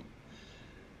Hobie.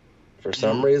 For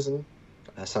some reason,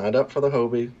 I signed up for the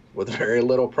Hobie with very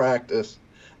little practice.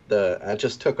 I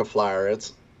just took a flyer.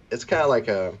 It's kind of like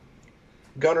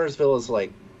Guntersville is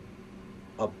like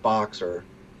a boxer.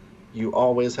 You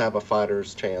always have a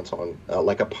fighter's chance on,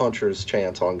 like a puncher's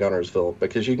chance on Guntersville,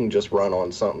 because you can just run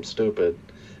on something stupid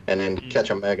and then catch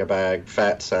a mega bag,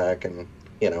 fat sack, and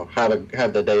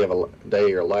have the day of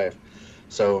your life.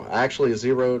 So I actually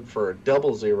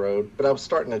double zeroed, but I was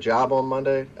starting a job on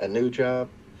Monday, a new job,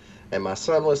 and my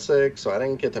son was sick, so I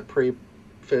didn't get to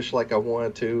pre-fish like I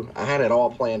wanted to. I had it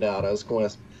all planned out. I was going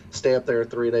to stay up there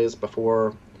 3 days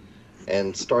before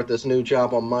and start this new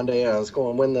job on Monday. I was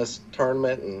going to win this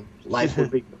tournament and life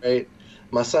would be great.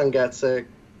 My son got sick,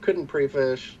 couldn't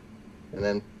pre-fish, and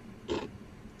then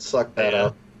sucked that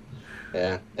up.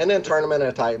 Yeah. And then tournament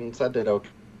at Titans, I did okay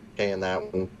in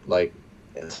that one, like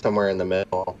somewhere in the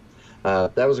middle.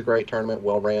 That was a great tournament,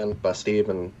 well ran by Steve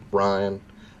and Ryan.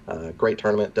 Great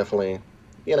tournament, definitely.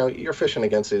 You're fishing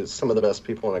against some of the best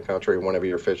people in the country whenever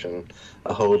you're fishing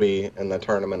a Hobie and the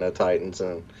tournament at Titans,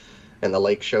 and the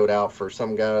lake showed out for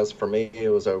some guys. For me, it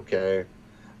was okay.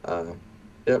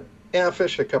 Yep. Yeah, I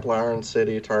fished a couple of Iron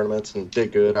City tournaments and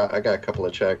did good. I got a couple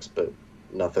of checks, but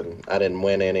nothing. I didn't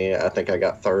win any. I think I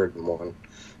got third in one.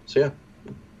 So, yeah,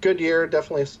 good year.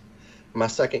 Definitely my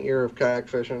second year of kayak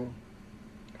fishing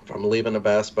from leaving the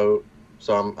bass boat.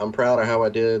 So I'm proud of how I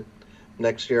did.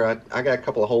 Next year, I got a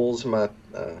couple of holes in my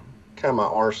kind of my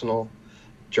arsenal.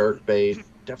 Jerk bait,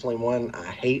 definitely one. I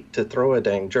hate to throw a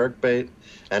dang jerk bait.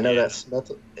 I know that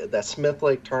Smith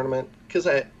Lake tournament, because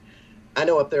I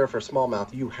know up there for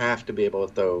smallmouth you have to be able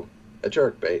to throw a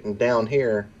jerk bait, and down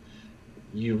here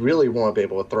you really want to be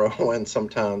able to throw one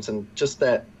sometimes, and just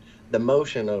the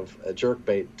motion of a jerk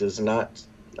bait does not.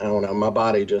 I don't know. My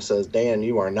body just says, Dan,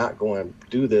 you are not going to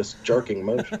do this jerking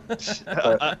motion. I'm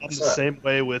the same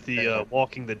way with the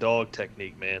walking the dog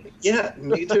technique, man. Yeah,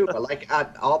 me too. But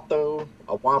I'll throw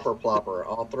a whopper plopper.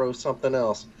 I'll throw something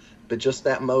else. But just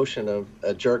that motion of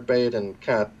a jerk bait and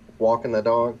kind of walking the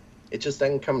dog, it just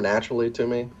doesn't come naturally to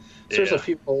me. So there's a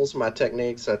few holes in my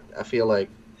techniques that I feel like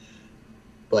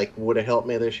would have helped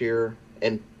me this year.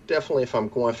 And definitely if I'm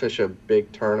going to fish a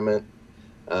big tournament,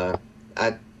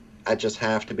 I just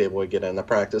have to be able to get in the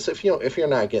practice. If you're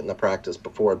not getting the practice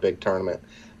before a big tournament,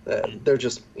 they're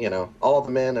just all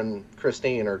the men and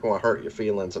Christine are going to hurt your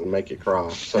feelings and make you cry.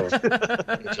 So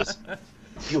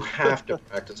You have to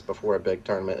practice before a big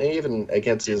tournament, and even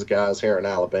against these guys here in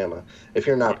Alabama. If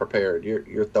you're not prepared,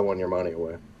 you're throwing your money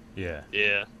away. Yeah.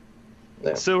 Yeah.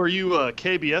 Yeah. So are you a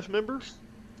KBF member?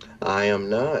 I am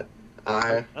not.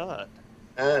 Not.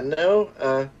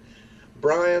 No.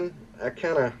 Brian,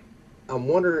 I'm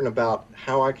wondering about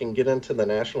how I can get into the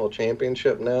national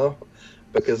championship now,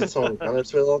 because it's on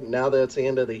Gunnersville. Now that it's the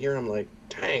end of the year, I'm like,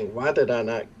 dang, why did I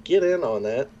not get in on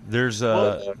that? There's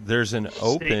an State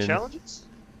open. challenges?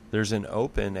 There's an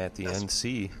open at the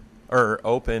NC, or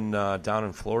open down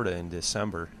in Florida in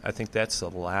December. I think that's the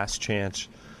last chance.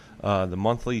 The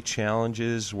monthly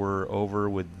challenges were over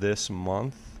with this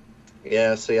month.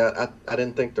 Yeah, see, I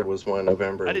didn't think there was one in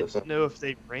November. I didn't know if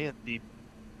they ran deep.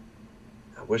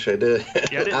 I wish I did.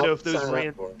 Yeah, I didn't know if those Sign up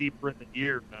ran for it. deeper in the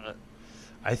year or not.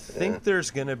 I think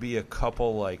there's going to be a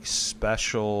couple like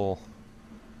special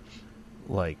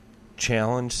like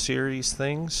challenge series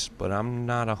things, but I'm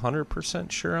not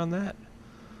 100% sure on that.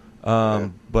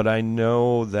 But I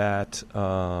know that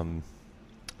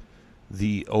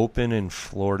the Open in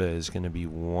Florida is going to be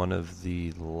one of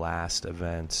the last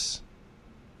events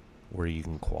where you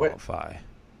can qualify.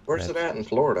 Where's it at in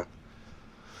Florida?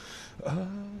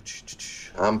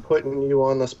 I'm putting you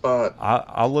on the spot.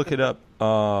 I'll look it up.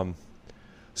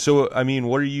 So, I mean,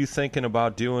 what are you thinking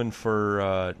about doing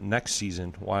for next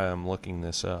season while I'm looking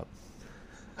this up?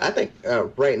 I think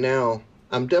right now,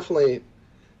 I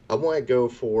want to go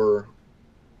for,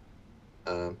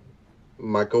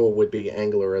 my goal would be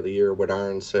Angler of the Year with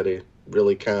Iron City,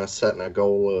 really kind of setting a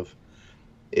goal of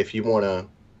if you want to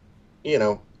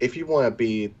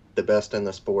be the best in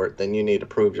the sport, then you need to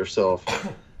prove yourself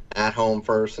at home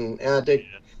first. And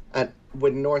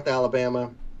with North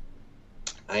Alabama,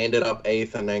 I ended up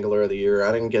 8th in Angler of the Year.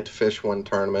 I didn't get to fish one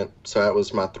tournament, so that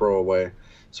was my throwaway.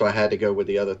 So I had to go with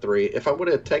the other 3. If I would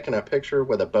have taken a picture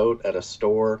with a boat at a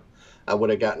store, I would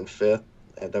have gotten 5th.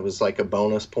 And that was like a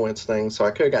bonus points thing. So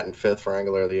I could have gotten 5th for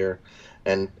Angler of the Year.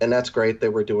 And that's great. They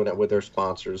were doing it with their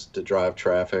sponsors to drive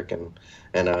traffic, and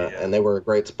they were a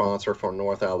great sponsor for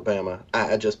North Alabama.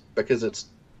 I just, because it's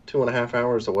 2.5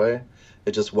 hours away,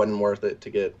 it just wasn't worth it to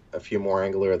get a few more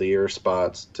Angler of the Year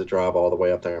spots to drive all the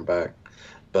way up there and back.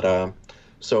 But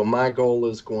so my goal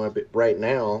is going to be right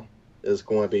now is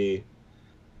going to be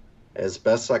as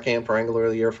best as I can for Angler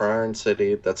of the Year for Iron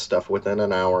City. That's stuff within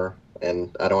an hour,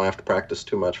 and I don't have to practice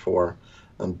too much for.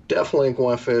 I'm definitely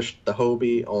going to fish the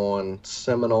Hobie on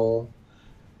Seminole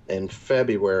in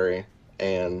February,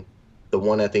 and the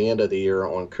one at the end of the year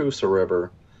on Coosa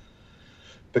River,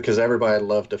 because everybody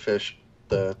loved to fish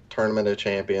the Tournament of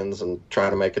Champions and try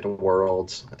to make it to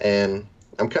Worlds. And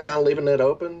I'm kind of leaving it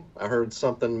open. I heard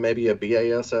something, maybe a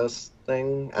BASS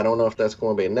thing. I don't know if that's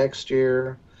going to be next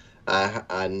year.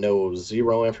 I know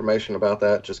zero information about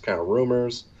that, just kind of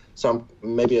rumors.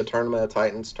 Maybe a Tournament of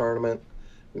Titans tournament,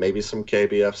 maybe some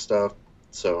KBF stuff.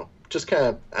 So just kind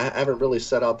of, I haven't really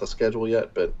set out the schedule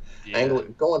yet, but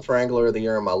going for Angler of the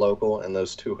Year in my local and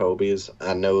those 2 Hobies,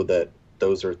 I know that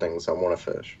those are things I want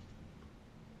to fish.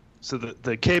 So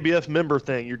the KBF member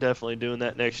thing, you're definitely doing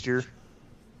that next year?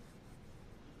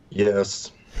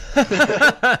 Yes.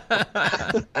 I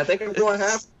think I'm going to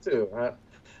have to.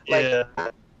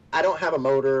 I don't have a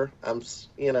motor. I'm,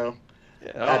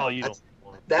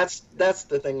 that's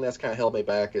the thing that's kind of held me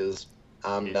back is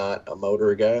I'm not a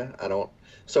motor guy.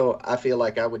 So I feel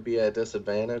like I would be at a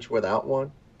disadvantage without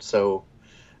one. So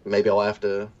maybe I'll have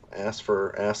to ask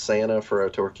Santa for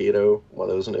a Torqeedo, one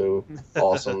of those new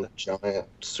awesome giant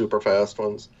super fast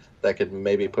ones that could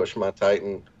maybe push my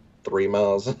Titan 3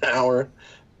 miles an hour.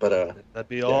 But that'd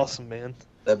be awesome, man.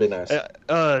 That'd be nice.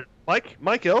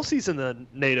 Mike Elsie's in the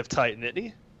native Titan, isn't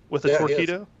he? With a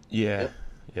Torqeedo? Yeah.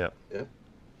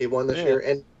 He won this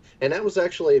year, and that was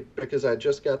actually because I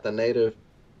just got the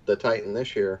Titan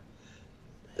this year.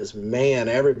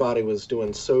 Everybody was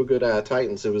doing so good at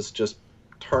Titans. It was just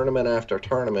tournament after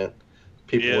tournament.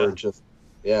 People were just,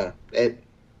 I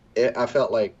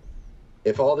felt like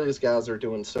if all these guys are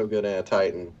doing so good at a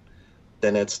Titan,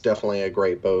 then it's definitely a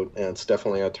great boat, and it's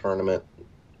definitely a tournament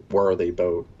worthy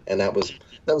boat. And that was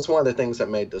one of the things that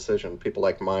made decision. People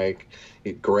like Mike,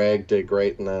 Greg did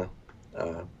great in the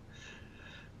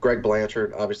Greg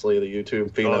Blanchard, obviously the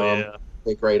YouTube phenom,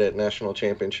 did great at national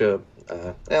championship.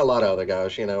 And a lot of other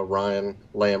guys, Ryan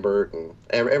Lambert and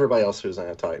everybody else who's in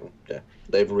a Titan. Yeah,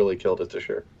 they've really killed it this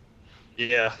year.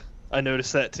 Yeah, I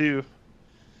noticed that too.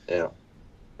 Yeah,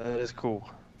 that is cool.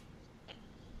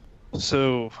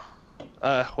 So,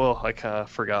 I kind of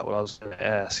forgot what I was going to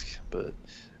ask, but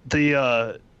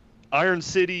the Iron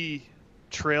City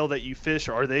trail that you fish,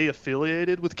 are they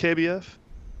affiliated with KBF?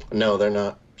 No, they're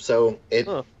not. So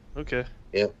Oh, okay.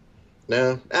 Yeah.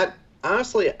 No,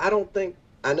 Honestly, I don't think.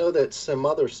 I know that some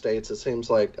other states, it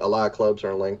seems like a lot of clubs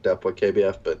are linked up with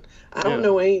KBF, but I don't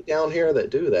know any down here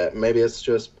that do that. Maybe it's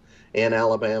just in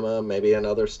Alabama, maybe in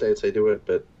other states they do it,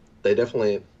 but they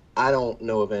definitely. I don't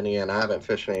know of any, and I haven't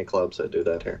fished any clubs that do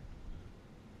that here.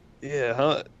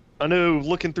 Yeah, I know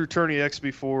looking through Tourney X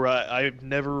before, I've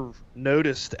never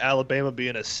noticed Alabama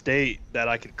being a state that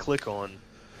I could click on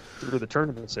through the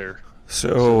tournaments there.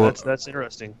 So that's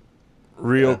interesting.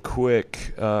 Real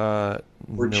quick,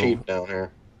 We're cheap down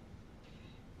here.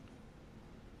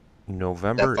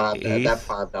 November That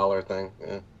 8th. $5 thing.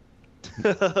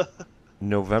 Yeah.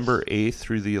 November 8th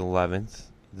through the 11th,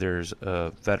 there's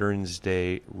a Veterans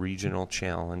Day Regional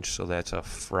Challenge, so that's a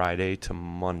Friday to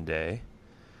Monday.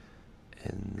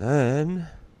 And then...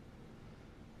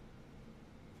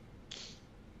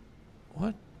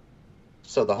 What?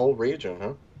 So the whole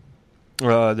region,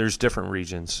 huh? There's different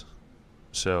regions.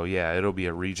 So, yeah, it'll be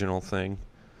a regional thing.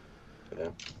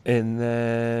 Yeah. And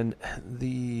then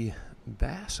the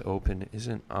Bass Open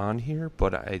isn't on here,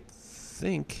 but I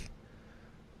think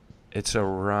it's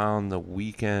around the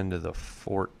weekend of the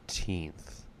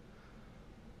 14th.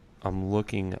 I'm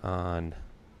looking on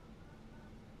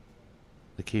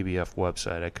the KBF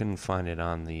website. I couldn't find it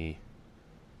on the...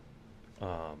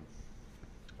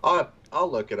 I'll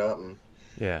look it up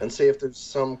and see if there's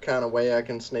some kind of way I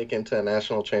can sneak into a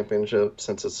national championship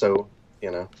since it's so,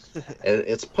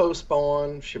 it's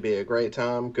post-spawn, should be a great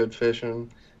time, good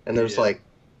fishing, and there's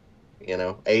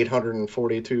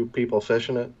 842 people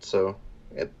fishing it, so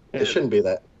it shouldn't be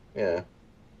that,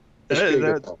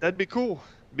 That'd be cool.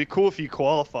 It'd be cool if you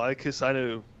qualify, because I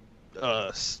know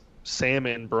Sam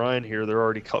and Brian here, they're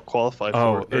already qualified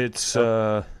for it. Oh, it's...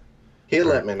 He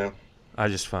let me know. I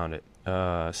just found it.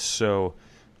 So,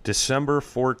 December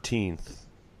 14th,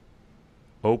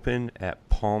 open at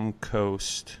Palm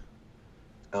Coast.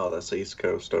 Oh, that's the East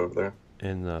Coast over there.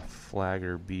 In the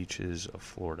Flagler Beaches of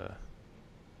Florida.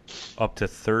 Up to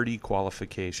 30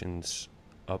 qualifications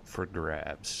up for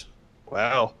grabs.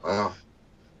 Wow.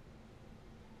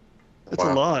 That's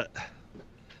a lot.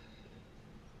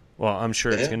 Well, I'm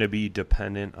sure it's going to be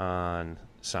dependent on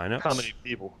signups. How many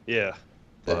people? Yeah.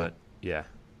 But, yeah.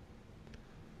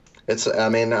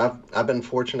 I've been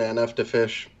fortunate enough to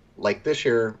fish, like this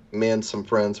year, me and some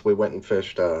friends, we went and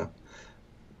fished,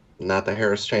 not the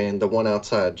Harris Chain, the one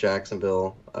outside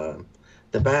Jacksonville.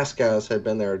 The Bass guys had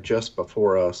been there just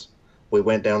before us. We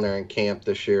went down there and camped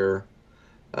this year.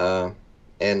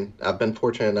 And I've been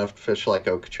fortunate enough to fish like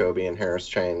Okeechobee and Harris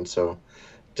Chain. So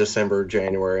December,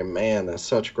 January, man, that's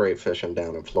such great fishing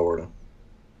down in Florida.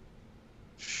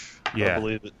 Yeah. I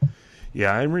believe it.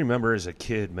 Yeah, I remember as a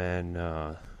kid, man,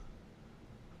 I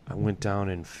went down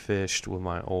and fished with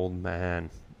my old man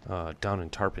down in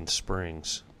Tarpon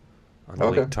Springs on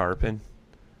Lake Tarpon.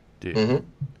 Dude,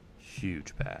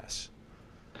 huge bass.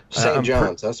 St.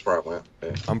 John's, that's where I went.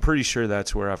 Yeah. I'm pretty sure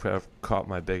that's where I've caught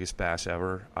my biggest bass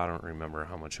ever. I don't remember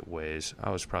how much it weighs.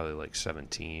 I was probably like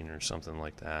 17 or something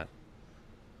like that.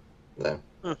 Yeah.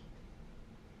 Huh.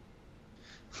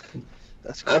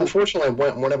 That's cool. Unfortunately,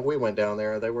 whenever we went down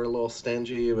there, they were a little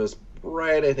stingy. It was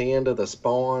right at the end of the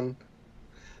spawn.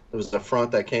 There was the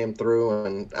front that came through,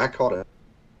 and I caught a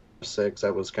 6.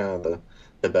 That was kind of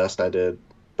the best I did.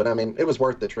 But, it was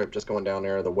worth the trip just going down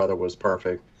there. The weather was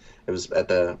perfect. It was at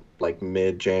the,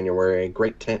 mid-January.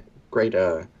 Great tent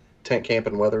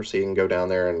camping weather, so you can go down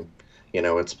there and,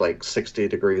 it's like 60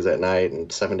 degrees at night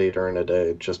and 70 during the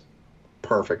day. Just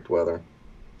perfect weather.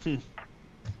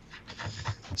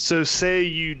 So say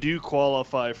you do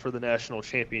qualify for the national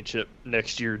championship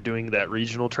next year doing that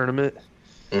regional tournament.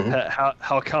 Mm-hmm.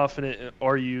 How confident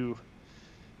are you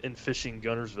in fishing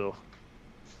Guntersville?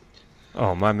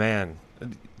 Oh, my man.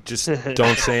 Just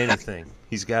don't say anything.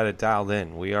 He's got it dialed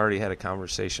in. We already had a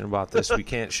conversation about this. We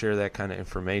can't share that kind of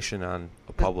information on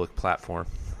a public platform.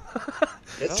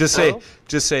 Just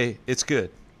say it's good.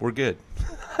 We're good.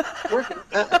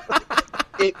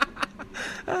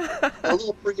 A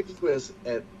little preview is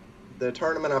at the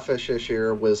tournament I fished this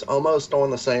year was almost on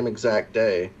the same exact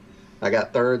day. I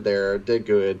got third there, did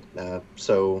good.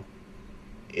 So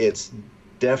it's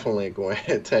definitely going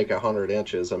to take 100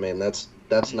 inches.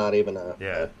 That's not even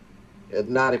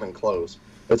not even close.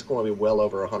 It's going to be well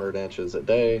over 100 inches a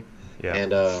day. Yeah.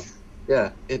 And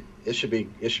it should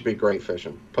be great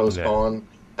fishing. Post spawn.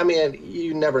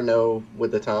 You never know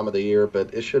with the time of the year,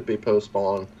 but it should be post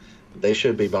spawn. They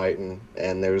should be biting,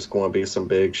 and there's going to be some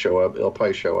big show up. It'll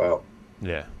probably show out.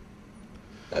 Yeah.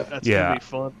 That's gonna be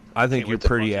fun. I think you're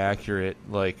pretty accurate.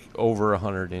 Like over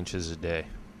 100 inches a day.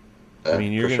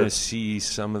 You're going to see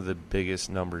some of the biggest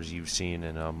numbers you've seen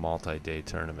in a multi-day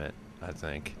tournament, I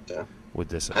think, with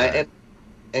this event.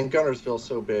 and Guntersville's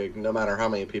so big, no matter how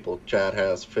many people Chad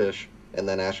has fish in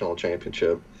the national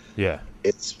championship, Yeah.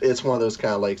 it's one of those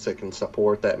kind of lakes that can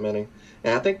support that many.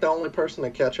 And I think the only person to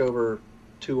catch over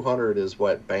 200 is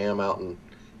Bam out in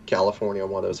California,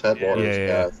 one of those headwaters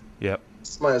guys. Yep.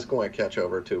 Somebody's going to catch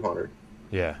over 200.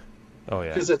 Yeah. Oh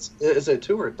yeah. Because is it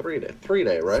 2 or 3 day? 3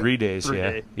 day, right? 3 days. 3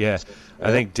 yeah. day. Yeah.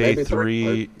 I think day Maybe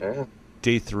three. Yeah.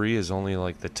 Day 3 is only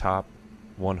like the top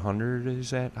 100. Is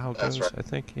that how it That's goes? right. I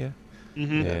think. Yeah.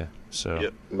 Mm-hmm. Yeah.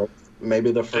 So. Yep.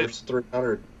 Maybe the first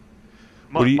 300.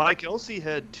 What do you- Mike Elsey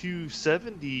had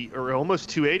 270 or almost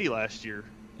 280 last year.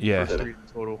 Yeah. First 3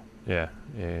 total. Yeah.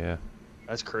 Yeah.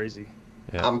 That's crazy.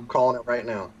 Yeah. I'm calling it right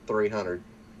now. 300.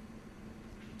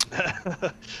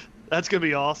 That's gonna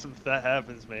be awesome if that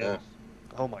happens, man. Yeah.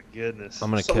 Oh my goodness. I'm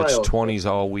gonna Somebody catch else- 20s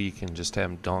all week and just have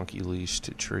them donkey leashed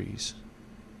to trees.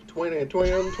 20.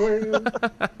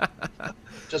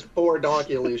 Just 4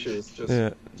 donkey leashes.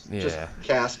 Just Yeah.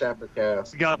 cast after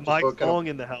cast. We got Just Mike hooking 'em- Long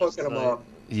in the house hooking them tonight. up.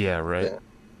 Yeah. Right. Yeah.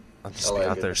 I'm just I like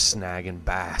out it. there snagging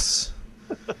bass.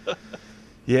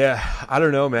 Yeah, I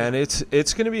don't know, man. It's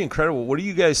going to be incredible. What do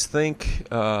you guys think?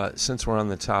 Since we're on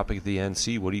the topic of the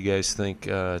NC, what do you guys think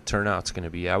turnout's going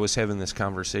to be? I was having this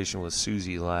conversation with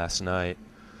Susie last night.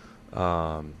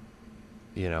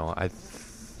 You know, I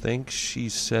think she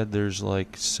said there's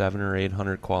like 700 or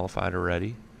 800 qualified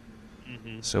already.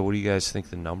 Mm-hmm. So, what do you guys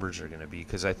think the numbers are going to be?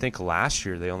 Because I think last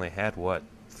year they only had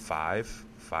five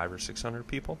or 600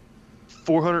 people.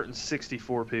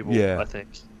 464 people. Yeah. I think.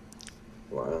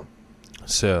 Wow.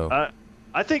 So,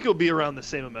 I think it'll be around the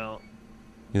same amount.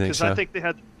 you think Because so? I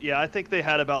think they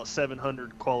had about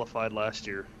 700 qualified last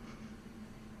year.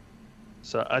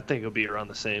 So I think it'll be around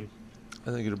the same.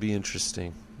 I think it'll be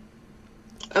interesting.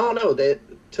 I don't know.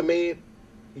 To me,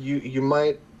 you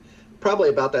might probably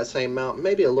about that same amount,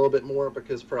 maybe a little bit more,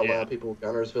 because for a lot of people,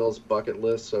 Guntersville's bucket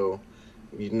list. So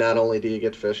not only do you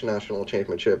get to fish national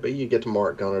championship, but you get to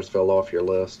mark Guntersville off your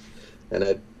list. And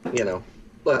it,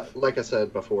 like I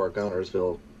said before,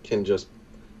 Guntersville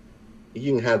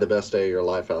you can have the best day of your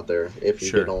life out there if you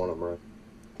Sure. get on them right.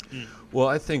 Well,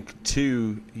 I think,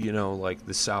 too, like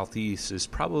the Southeast is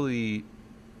probably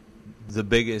the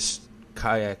biggest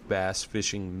kayak bass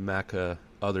fishing mecca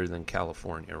other than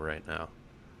California right now.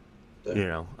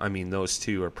 Yeah. I mean, those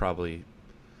two are probably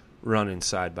running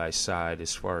side by side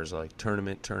as far as like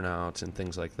tournament turnouts and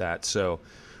things like that. So,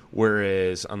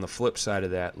 whereas on the flip side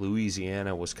of that,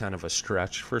 Louisiana was kind of a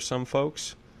stretch for some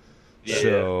folks. Yeah.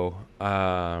 So,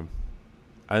 I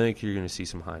think you're going to see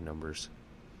some high numbers.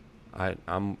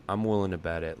 I'm willing to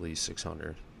bet at least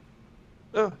 600.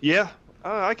 Yeah,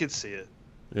 I could see it.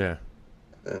 Yeah.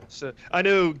 So I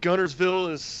know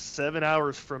Guntersville is 7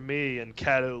 hours from me, and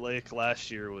Caddo Lake last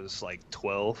year was like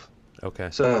 12. Okay.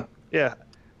 So yeah,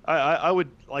 I would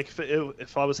like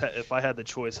if I had the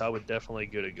choice, I would definitely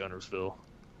go to Guntersville.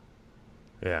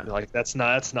 Yeah. Like that's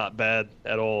not bad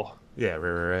at all. Yeah.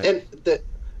 Right.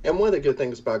 And one of the good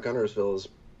things about Guntersville is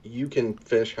you can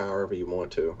fish however you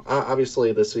want to.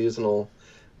 Obviously, the seasonal,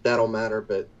 that'll matter,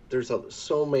 but there's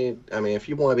so many. I mean, if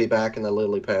you want to be back in the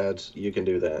lily pads, you can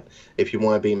do that. If you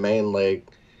want to be main lake,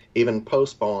 even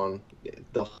post spawn,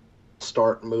 they'll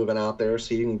start moving out there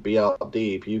so you can be out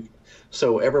deep.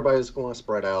 So everybody's going to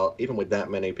spread out. Even with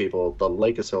that many people, the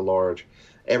lake is so large,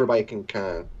 everybody can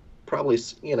kind of probably,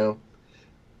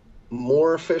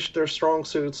 more fish their strong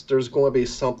suits. There's going to be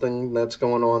something that's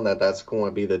going on that's going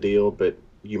to be the deal, but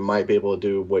you might be able to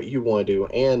do what you want to do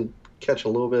and catch a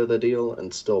little bit of the deal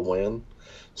and still win.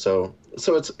 So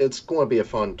it's going to be a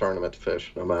fun tournament to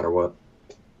fish no matter what.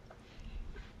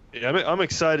 Yeah, I'm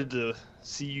excited to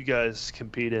see you guys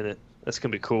compete in it. That's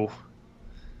gonna be cool.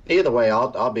 Either way,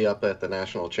 I'll be up at the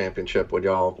national championship with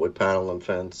y'all with paddle and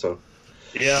fin. So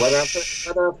Yeah, whether I'm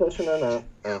fishing or not.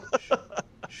 Yeah.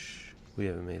 We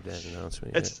haven't made that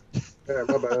announcement it's Yeah,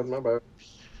 my bad.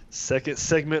 second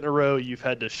segment in a row you've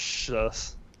had to shh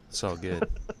us. It's all good.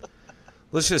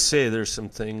 Let's just say there's some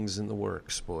things in the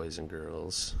works, boys and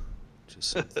girls.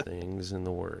 Just some things in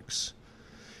the works.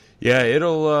 Yeah,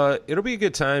 it'll be a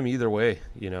good time either way.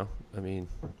 I mean,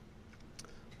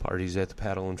 parties at the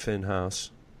Paddle and Fin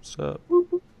House. What's up?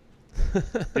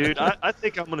 Dude, I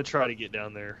think I'm gonna try to get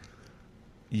down there.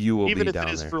 You will Even be if down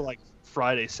it is there. for like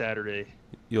Friday, Saturday.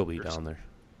 You'll be down there.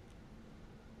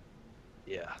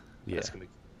 Yeah. Yeah. That's gonna be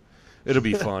It'll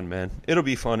be fun, man. It'll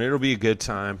be fun. It'll be a good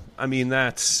time. I mean,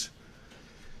 that's,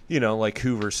 like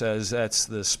Hoover says, that's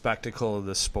the spectacle of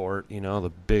the sport,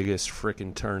 the biggest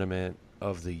freaking tournament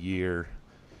of the year,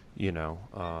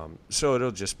 So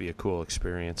it'll just be a cool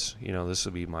experience. This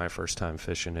will be my first time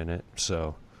fishing in it.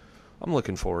 So I'm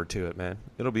looking forward to it, man.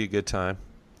 It'll be a good time.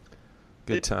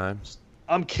 Good time.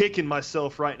 I'm kicking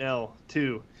myself right now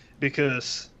too,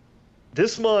 because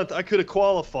this month I could have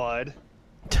qualified,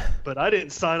 but I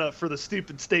didn't sign up for the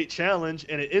stupid state challenge,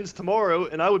 and it ends tomorrow,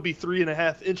 and I would be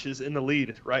 3.5 inches in the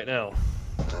lead right now.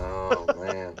 Oh,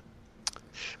 man.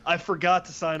 I forgot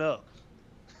to sign up.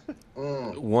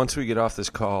 Once we get off this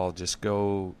call, just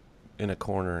go in a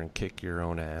corner and kick your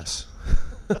own ass.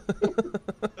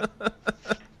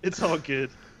 It's all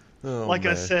good. Oh, like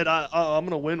man. I said, I'm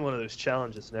gonna win one of those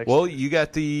challenges next Well, year. you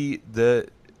got the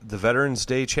Veterans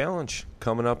Day Challenge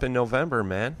coming up in November,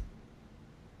 man.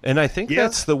 And I think Yeah.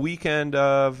 that's the weekend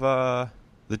of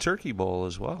the Turkey Bowl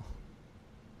as well.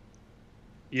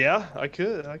 Yeah, I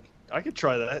could. I could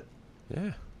try that.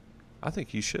 Yeah, I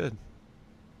think you should.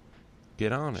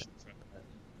 Get on it.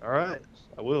 All right,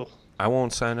 I will. I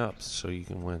won't sign up so you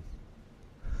can win.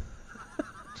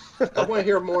 I want to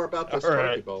hear more about this All Turkey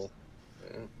right. Bowl.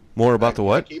 More about the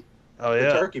what? Oh The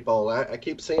yeah. Turkey Bowl. I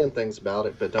keep seeing things about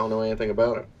it, but don't know anything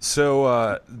about it.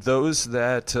 So those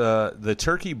that the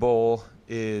Turkey Bowl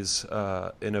is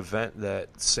an event that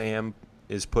Sam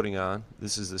is putting on.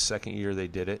 This is the second year they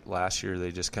did it. Last year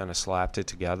they just kind of slapped it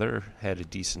together, had a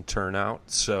decent turnout.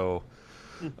 So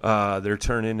they're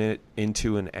turning it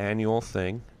into an annual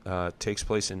thing. It takes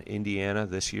place in Indiana.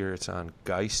 This year it's on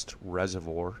Geist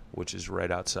Reservoir, which is right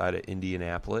outside of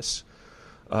Indianapolis.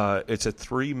 It's a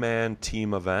 3-man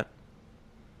team event.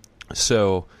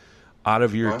 So out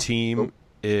of your Wow. team, Cool.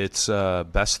 it's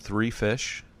best 3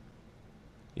 fish.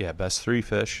 Yeah, best 3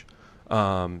 fish.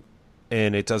 And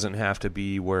it doesn't have to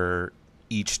be where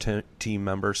each team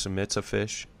member submits a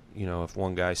fish. You know, if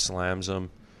one guy slams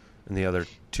them and the other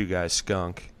 2 guys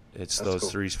skunk, That's those cool.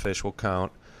 3 fish will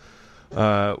count.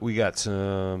 We got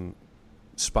some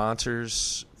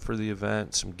sponsors for the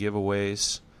event, some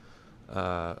giveaways.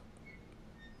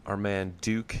 Our man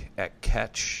Duke at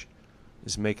Catch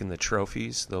is making the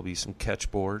trophies. There'll be some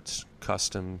catch boards,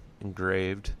 custom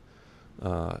engraved,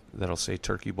 that'll say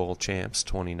Turkey Bowl Champs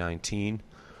 2019.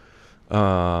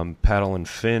 Paddle and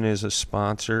Fin is a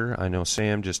sponsor. I know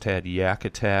Sam just had Yak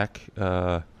Attack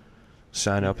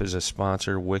sign up as a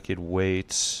sponsor. Wicked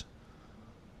Weights,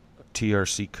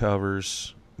 TRC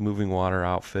Covers, Moving Water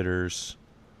Outfitters,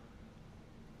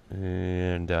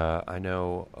 and I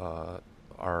know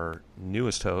our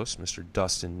newest host, Mr.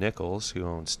 Dustin Nichols, who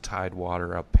owns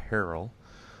Tidewater Apparel,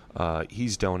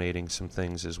 he's donating some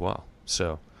things as well.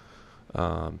 So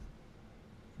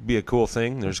be a cool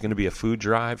thing. There's going to be a food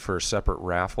drive for a separate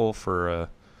raffle for a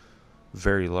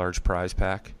very large prize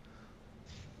pack.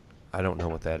 I don't know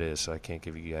what that is, so I can't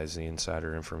give you guys the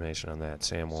insider information on that.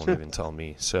 Sam won't even tell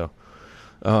me. So,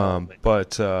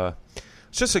 but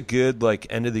it's just a good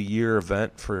end of the year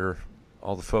event for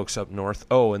all the folks up north.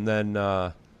 Oh, and then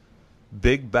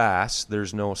Big Bass.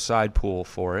 There's no side pool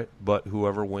for it, but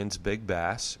whoever wins Big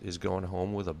Bass is going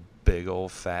home with a big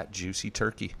old fat juicy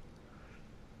turkey.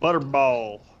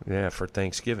 Butterball. Yeah, for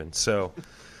Thanksgiving. So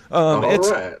All it's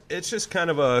right. it's just kind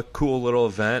of a cool little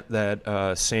event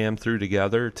that Sam threw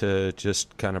together to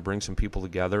just kind of bring some people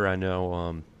together. I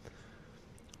know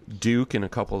Duke and a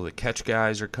couple of the catch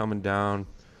guys are coming down.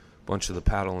 A bunch of the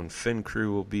paddle and fin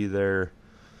crew will be there.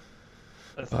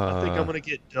 I think I'm gonna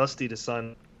get Dusty to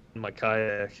sign my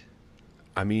kayak.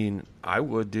 I mean, I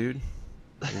would, dude.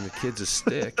 I mean, the kid's a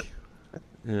stick.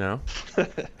 You know,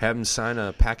 have him sign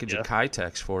a package of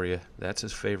Kitex for you. That's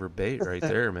his favorite bait right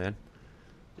there, man.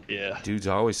 Yeah. Dude's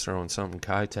always throwing something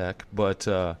Kitech. But,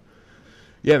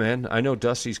 yeah, man, I know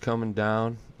Dusty's coming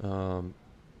down.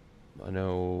 I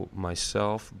know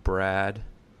myself, Brad,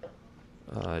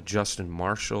 Justin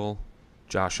Marshall,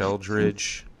 Josh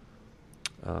Eldridge,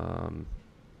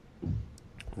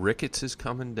 Ricketts is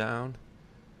coming down.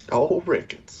 Oh,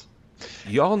 Ricketts.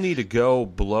 Y'all need to go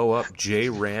blow up Jay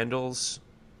Randall's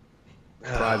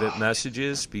private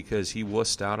messages because he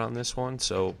wussed out on this one.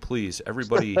 So please,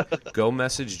 everybody, go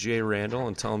message Jay Randall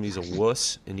and tell him he's a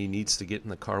wuss and he needs to get in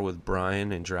the car with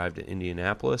Brian and drive to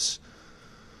Indianapolis.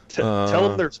 Tell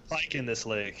him there's pike in this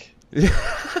lake.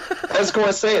 I was going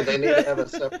to say, they need to have a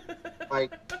separate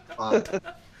fight.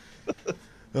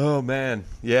 Oh, man.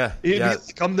 Yeah. Yeah.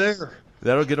 Come there.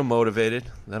 That'll get him motivated.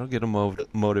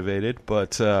 Motivated.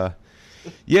 But,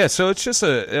 yeah, so it's just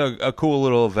a cool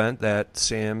little event that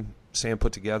Sam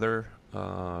put together. You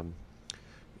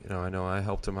know I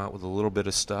helped him out with a little bit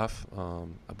of stuff.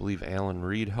 I believe Alan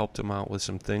Reed helped him out with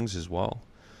some things as well.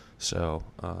 So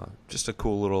just a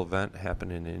cool little event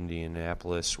happening in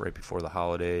Indianapolis right before the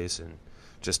holidays, and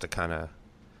just to kind of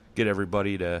get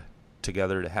everybody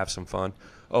together to have some fun.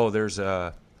 Oh,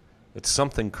 it's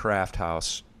something Craft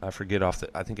House. I forget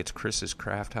I think it's Chris's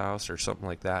Craft House or something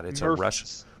like that. It's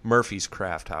Murphy's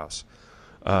Craft House.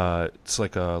 It's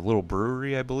like a little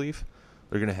brewery, I believe.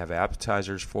 They're going to have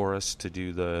appetizers for us to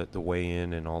do the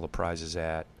weigh-in and all the prizes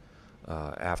at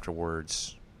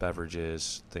afterwards,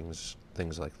 beverages, things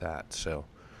like that. So,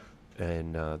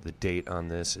 and the date on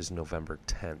this is November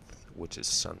 10th, which is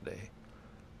Sunday.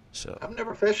 So I've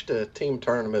never fished a team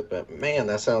tournament, but man,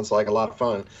 that sounds like a lot of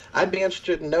fun. I'd be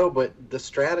interested to know what the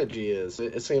strategy is.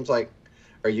 It seems like,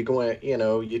 are you going,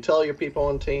 you tell your people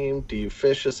on team, do you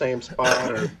fish the same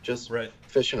spot or just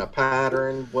fishing a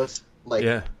pattern? What's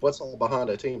all behind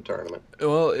a team tournament?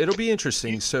 Well, it'll be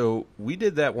interesting. So we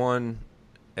did that one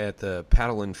at the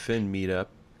Paddle and Fin meetup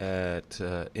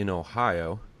in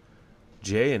Ohio.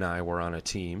 Jay and I were on a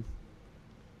team.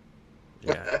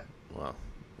 Yeah, well,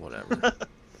 whatever.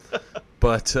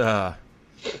 But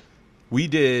we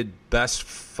did best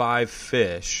 5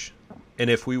 fish, and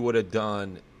if we would have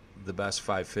done the best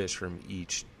 5 fish from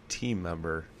each team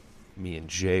member, me and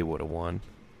Jay would have won.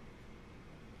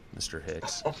 Mr.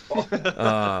 Hicks.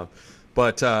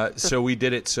 So we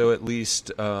did it so at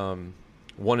least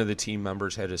one of the team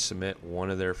members had to submit one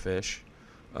of their fish.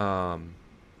 So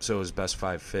it was best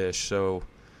 5 fish. So,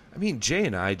 I mean, Jay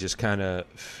and I just kind of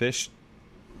fished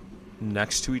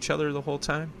next to each other the whole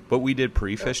time. But we did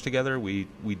pre-fish together. We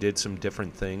did some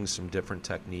different things, some different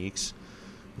techniques.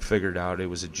 We figured out it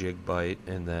was a jig bite,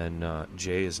 and then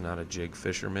Jay is not a jig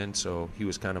fisherman, so he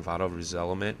was kind of out of his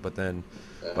element. But then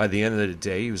by the end of the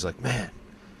day, he was like, man,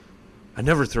 I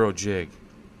never throw a jig.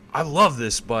 I love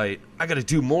this bite. I got to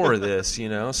do more of this,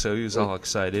 So he was all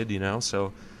excited,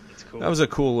 So That's cool. That was a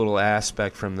cool little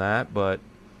aspect from that. But,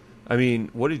 I mean,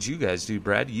 what did you guys do,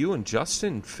 Brad? You and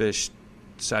Justin fished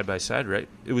side by side, right?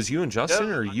 It was you and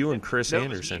Justin or you and Chris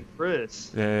Anderson? It was me and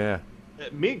Chris. Yeah.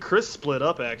 Me and Chris split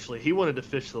up, actually. He wanted to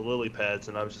fish the lily pads,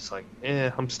 and I was just like,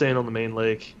 I'm staying on the main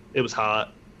lake. It was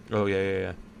hot. Oh,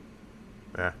 yeah.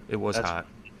 Yeah, it was hot.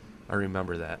 I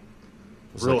remember that.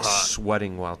 It was real like hot.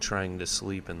 Sweating while trying to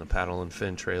sleep in the Paddle and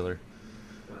Fin trailer.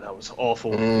 That was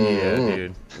awful. Yeah,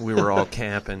 dude. We were all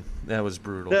camping. That was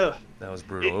brutal. No. That was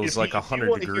brutal. It was like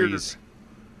 100 degrees.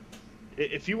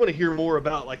 If you want to hear more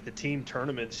about like the team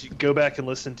tournaments, you can go back and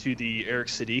listen to the Eric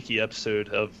Siddiqui episode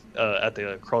of at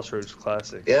the Crossroads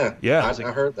Classic. Yeah. Yeah.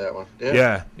 I heard that one.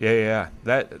 Yeah.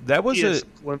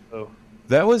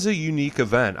 That was a unique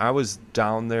event. I was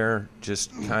down there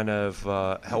just kind of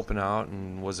helping out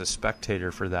and was a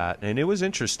spectator for that, and it was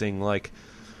interesting. Like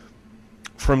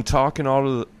from talking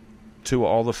to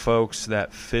all the folks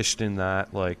that fished in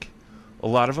that, like. A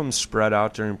lot of them spread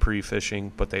out during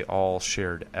pre-fishing, but they all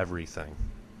shared everything,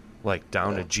 like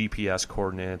down to GPS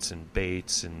coordinates and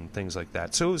baits and things like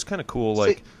that. So it was kind of cool.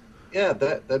 Like,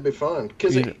 that'd be fun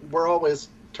because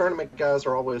tournament guys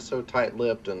are always so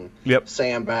tight-lipped and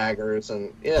sandbaggers,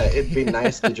 and it'd be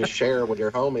nice to just share with your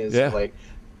homies. Yeah. Like,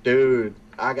 dude,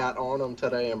 I got on them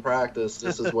today in practice.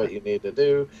 This is what you need to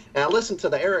do. And I listened to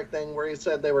the Eric thing where he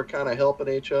said they were kind of helping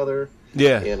each other.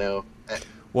 Yeah.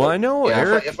 Well, I know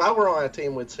Eric. If I were on a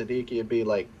team with Siddiqui, it'd be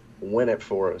like, win it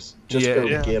for us. Just go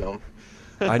get them.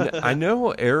 I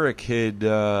know Eric had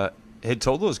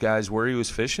told those guys where he was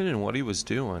fishing and what he was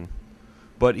doing,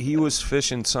 but he was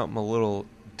fishing something a little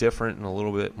different and a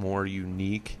little bit more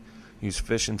unique. He was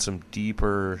fishing some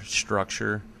deeper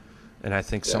structure, and I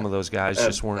think some of those guys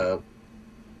just weren't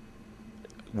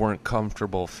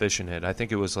comfortable fishing it. I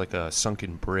think it was like a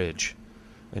sunken bridge.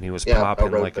 And he was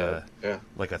popping like a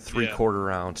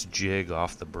 3/4 ounce jig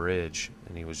off the bridge,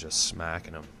 and he was just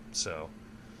smacking them. So,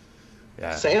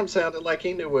 yeah. Sam sounded like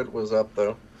he knew what was up,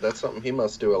 though. That's something he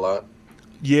must do a lot.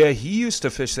 Yeah, he used to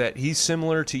fish that. He's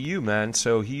similar to you, man.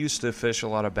 So he used to fish a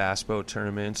lot of bass boat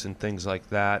tournaments and things like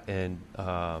that. And,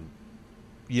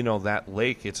 that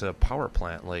lake, it's a power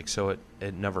plant lake, so it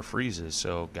never freezes.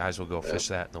 So guys will go fish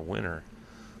that in the winter.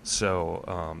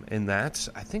 So, and that's,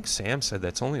 I think Sam said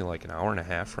that's only like an hour and a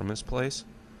half from his place.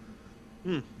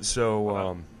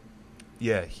 So,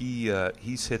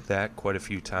 he's hit that quite a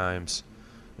few times,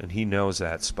 and he knows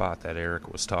that spot that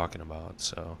Eric was talking about.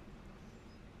 So,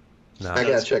 I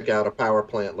gotta check out a power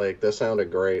plant lake. That sounded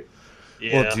great.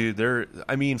 Yeah. Well,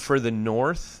 dude, for the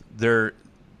north,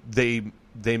 they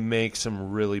make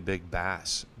some really big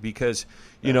bass because,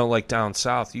 like down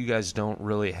south, you guys don't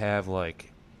really have like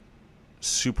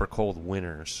super cold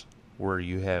winters where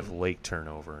you have lake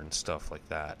turnover and stuff like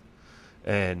that,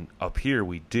 and up here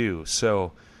we do.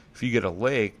 So if you get a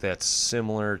lake that's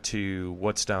similar to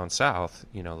what's down south,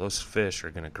 those fish are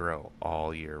going to grow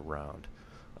all year round.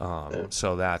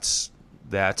 So that's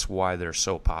why they're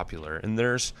so popular. And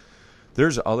there's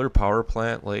other power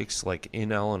plant lakes like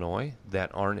in Illinois that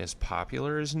aren't as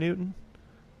popular as Newton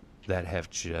that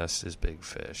have just as big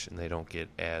fish, and they don't get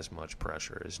as much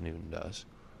pressure as Newton does.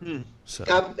 So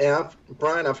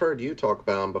Brian, I've heard you talk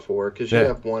about them before because you Yeah.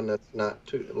 have one that's not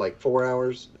 4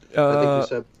 hours. I think you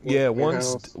said yeah, in your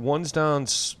house. one's down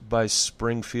by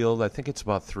Springfield. I think it's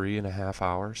about 3.5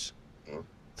 hours.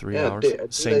 3 hours. Do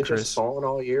St. they Chris. just spawn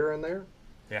all year in there?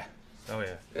 Yeah. Oh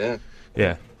yeah.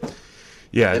 Yeah.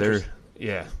 Yeah. Interesting.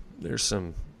 There's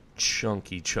some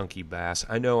chunky bass.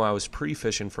 I know I was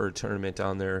pre-fishing for a tournament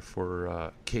down there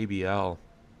for KBL,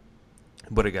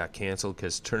 but it got canceled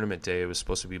because tournament day it was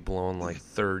supposed to be blowing like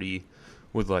 30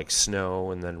 with like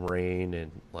snow and then rain,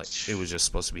 and like it was just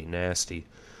supposed to be nasty.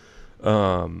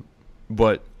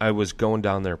 But I was going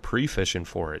down there pre-fishing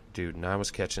for it, dude, and I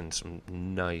was catching some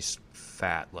nice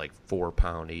fat, like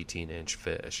 4-pound, 18-inch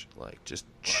fish, like just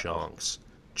chunks.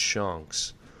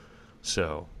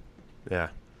 So, yeah,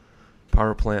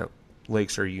 power plant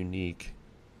lakes are unique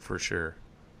for sure,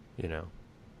 you know.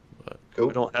 But Cool.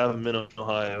 We don't have them in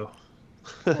Ohio.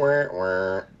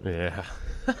 yeah,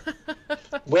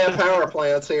 We have power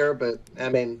plants here, but I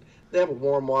mean, they have a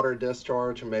warm water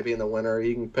discharge, and maybe in the winter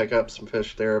you can pick up some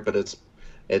fish there, but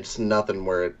it's nothing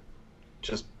where it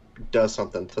just does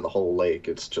something to the whole lake.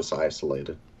 It's just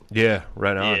isolated. yeah,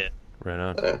 right on, Yeah. right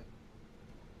on. Yeah.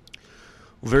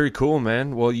 Very cool,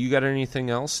 man. Well, you got anything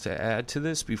else to add to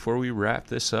this before we wrap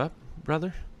this up,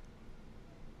 brother?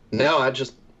 No, I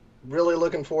just really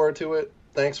looking forward to it.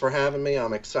 Thanks for having me.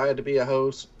 I'm excited to be a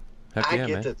host. Heck I yeah,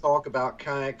 get man. to talk about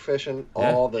kayak fishing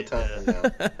all the time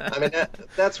now. I mean,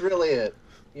 that's really it.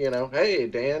 You know, hey,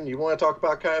 Dan, you want to talk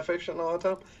about kayak fishing all the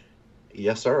time?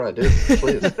 Yes, sir, I do.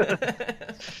 Please.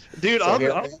 Dude, So I'm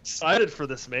here- excited for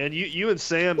this, man. You and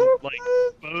Sam like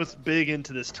both big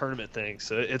into this tournament thing,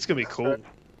 so it's gonna be cool.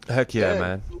 Heck yeah, Yeah.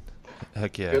 man.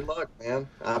 Heck yeah. Good luck, man.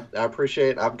 I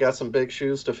appreciate. I've got some big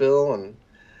shoes to fill, and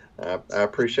I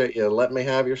appreciate you letting me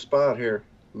have your spot here.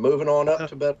 Moving on up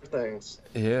to better things.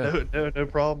 Yeah, No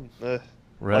problem. right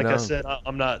Like on. I said,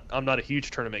 I'm not a huge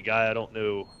tournament guy. I don't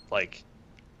know like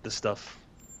the stuff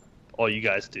all you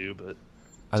guys do, but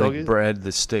I it's all think good. Brad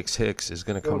the Sticks Hicks is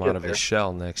going to We'll come get out of there. his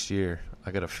shell next year.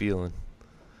 I got a feeling.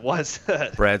 why is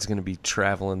that? Brad's going to be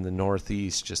traveling the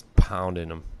Northeast, just pounding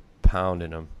them.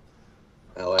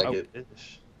 I like I it.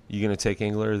 wish. You going to take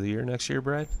Angler of the Year next year,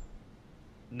 Brad?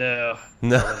 No.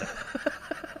 No.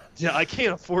 Yeah, I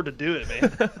can't afford to do it,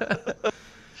 man.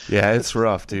 Yeah, it's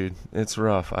rough, dude. It's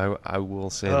rough. I will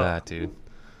say Oh. that, dude.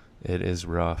 It is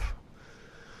rough.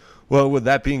 Well, with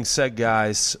that being said,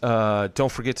 guys,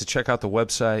 don't forget to check out the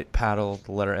website, paddle,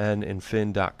 the letter N, and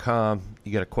fin.com.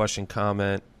 You got a question,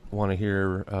 comment, want to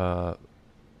hear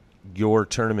your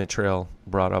tournament trail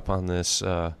brought up on this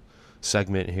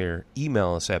segment here,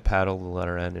 email us at paddle, the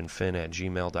letter N, and fin at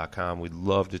gmail.com. We'd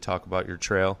love to talk about your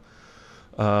trail.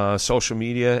 Social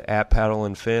media, at Paddle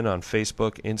and Fin on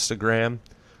Facebook, Instagram.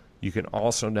 You can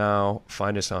also now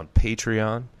find us on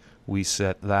Patreon. We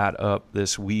set that up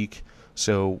this week.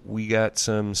 So we got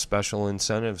some special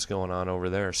incentives going on over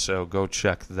there. So go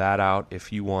check that out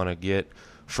if you want to get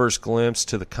first glimpse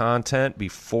to the content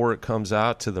before it comes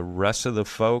out to the rest of the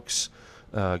folks.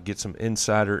 Get some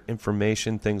insider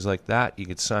information, things like that. You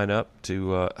could sign up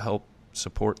to help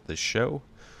support the show.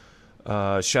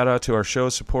 Shout out to our show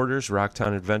supporters,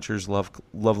 Rocktown Adventures,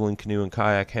 Loveland Canoe and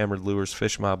Kayak, Hammered Lures,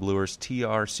 Fish Mob Lures,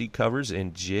 TRC Covers,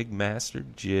 and Jig Master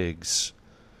Jigs.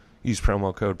 Use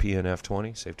promo code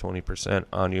PNF20, save 20%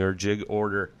 on your jig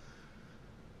order.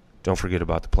 Don't forget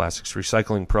about the plastics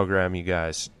recycling program, you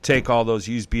guys. Take all those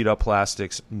used beat-up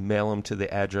plastics, mail them to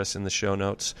the address in the show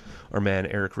notes. Our man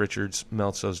Eric Richards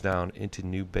melts those down into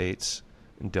new baits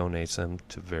and donates them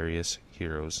to various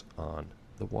heroes on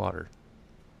the water.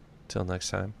 Till next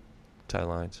time, tie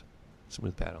lines,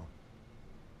 smooth paddle.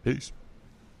 Peace.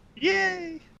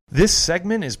 Yay! This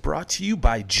segment is brought to you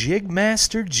by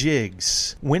Jigmaster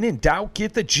Jigs. When in doubt,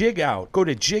 get the jig out. Go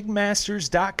to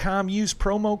jigmasters.com, use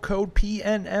promo code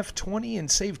PNF20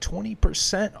 and save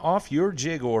 20% off your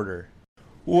jig order.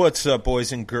 What's up,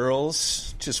 boys and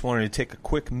girls? Just wanted to take a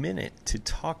quick minute to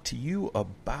talk to you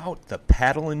about the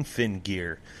Paddle and Fin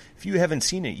gear. If you haven't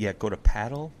seen it yet, go to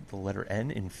paddle, the letter N,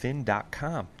 and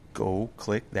fin.com. Go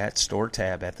click that store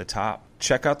tab at the top.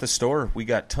 Check out the store. We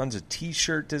got tons of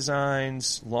t-shirt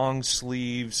designs, long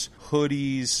sleeves,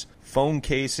 hoodies, phone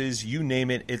cases, you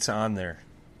name it, it's on there.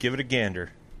 Give it a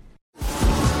gander.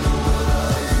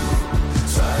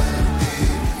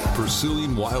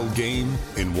 Pursuing wild game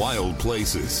in wild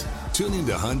places. Tune in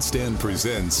to Hunt Stand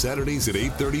Presents Saturdays at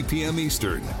 8:30 p.m.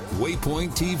 Eastern.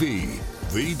 Waypoint TV,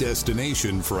 the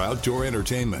destination for outdoor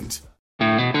entertainment.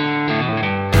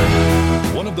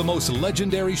 One of the most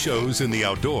legendary shows in the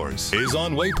outdoors is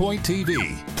on Waypoint TV.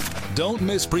 Don't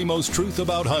miss Primo's Truth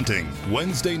About Hunting,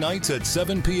 Wednesday nights at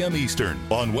 7 p.m. Eastern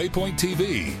on Waypoint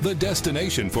TV, the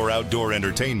destination for outdoor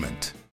entertainment.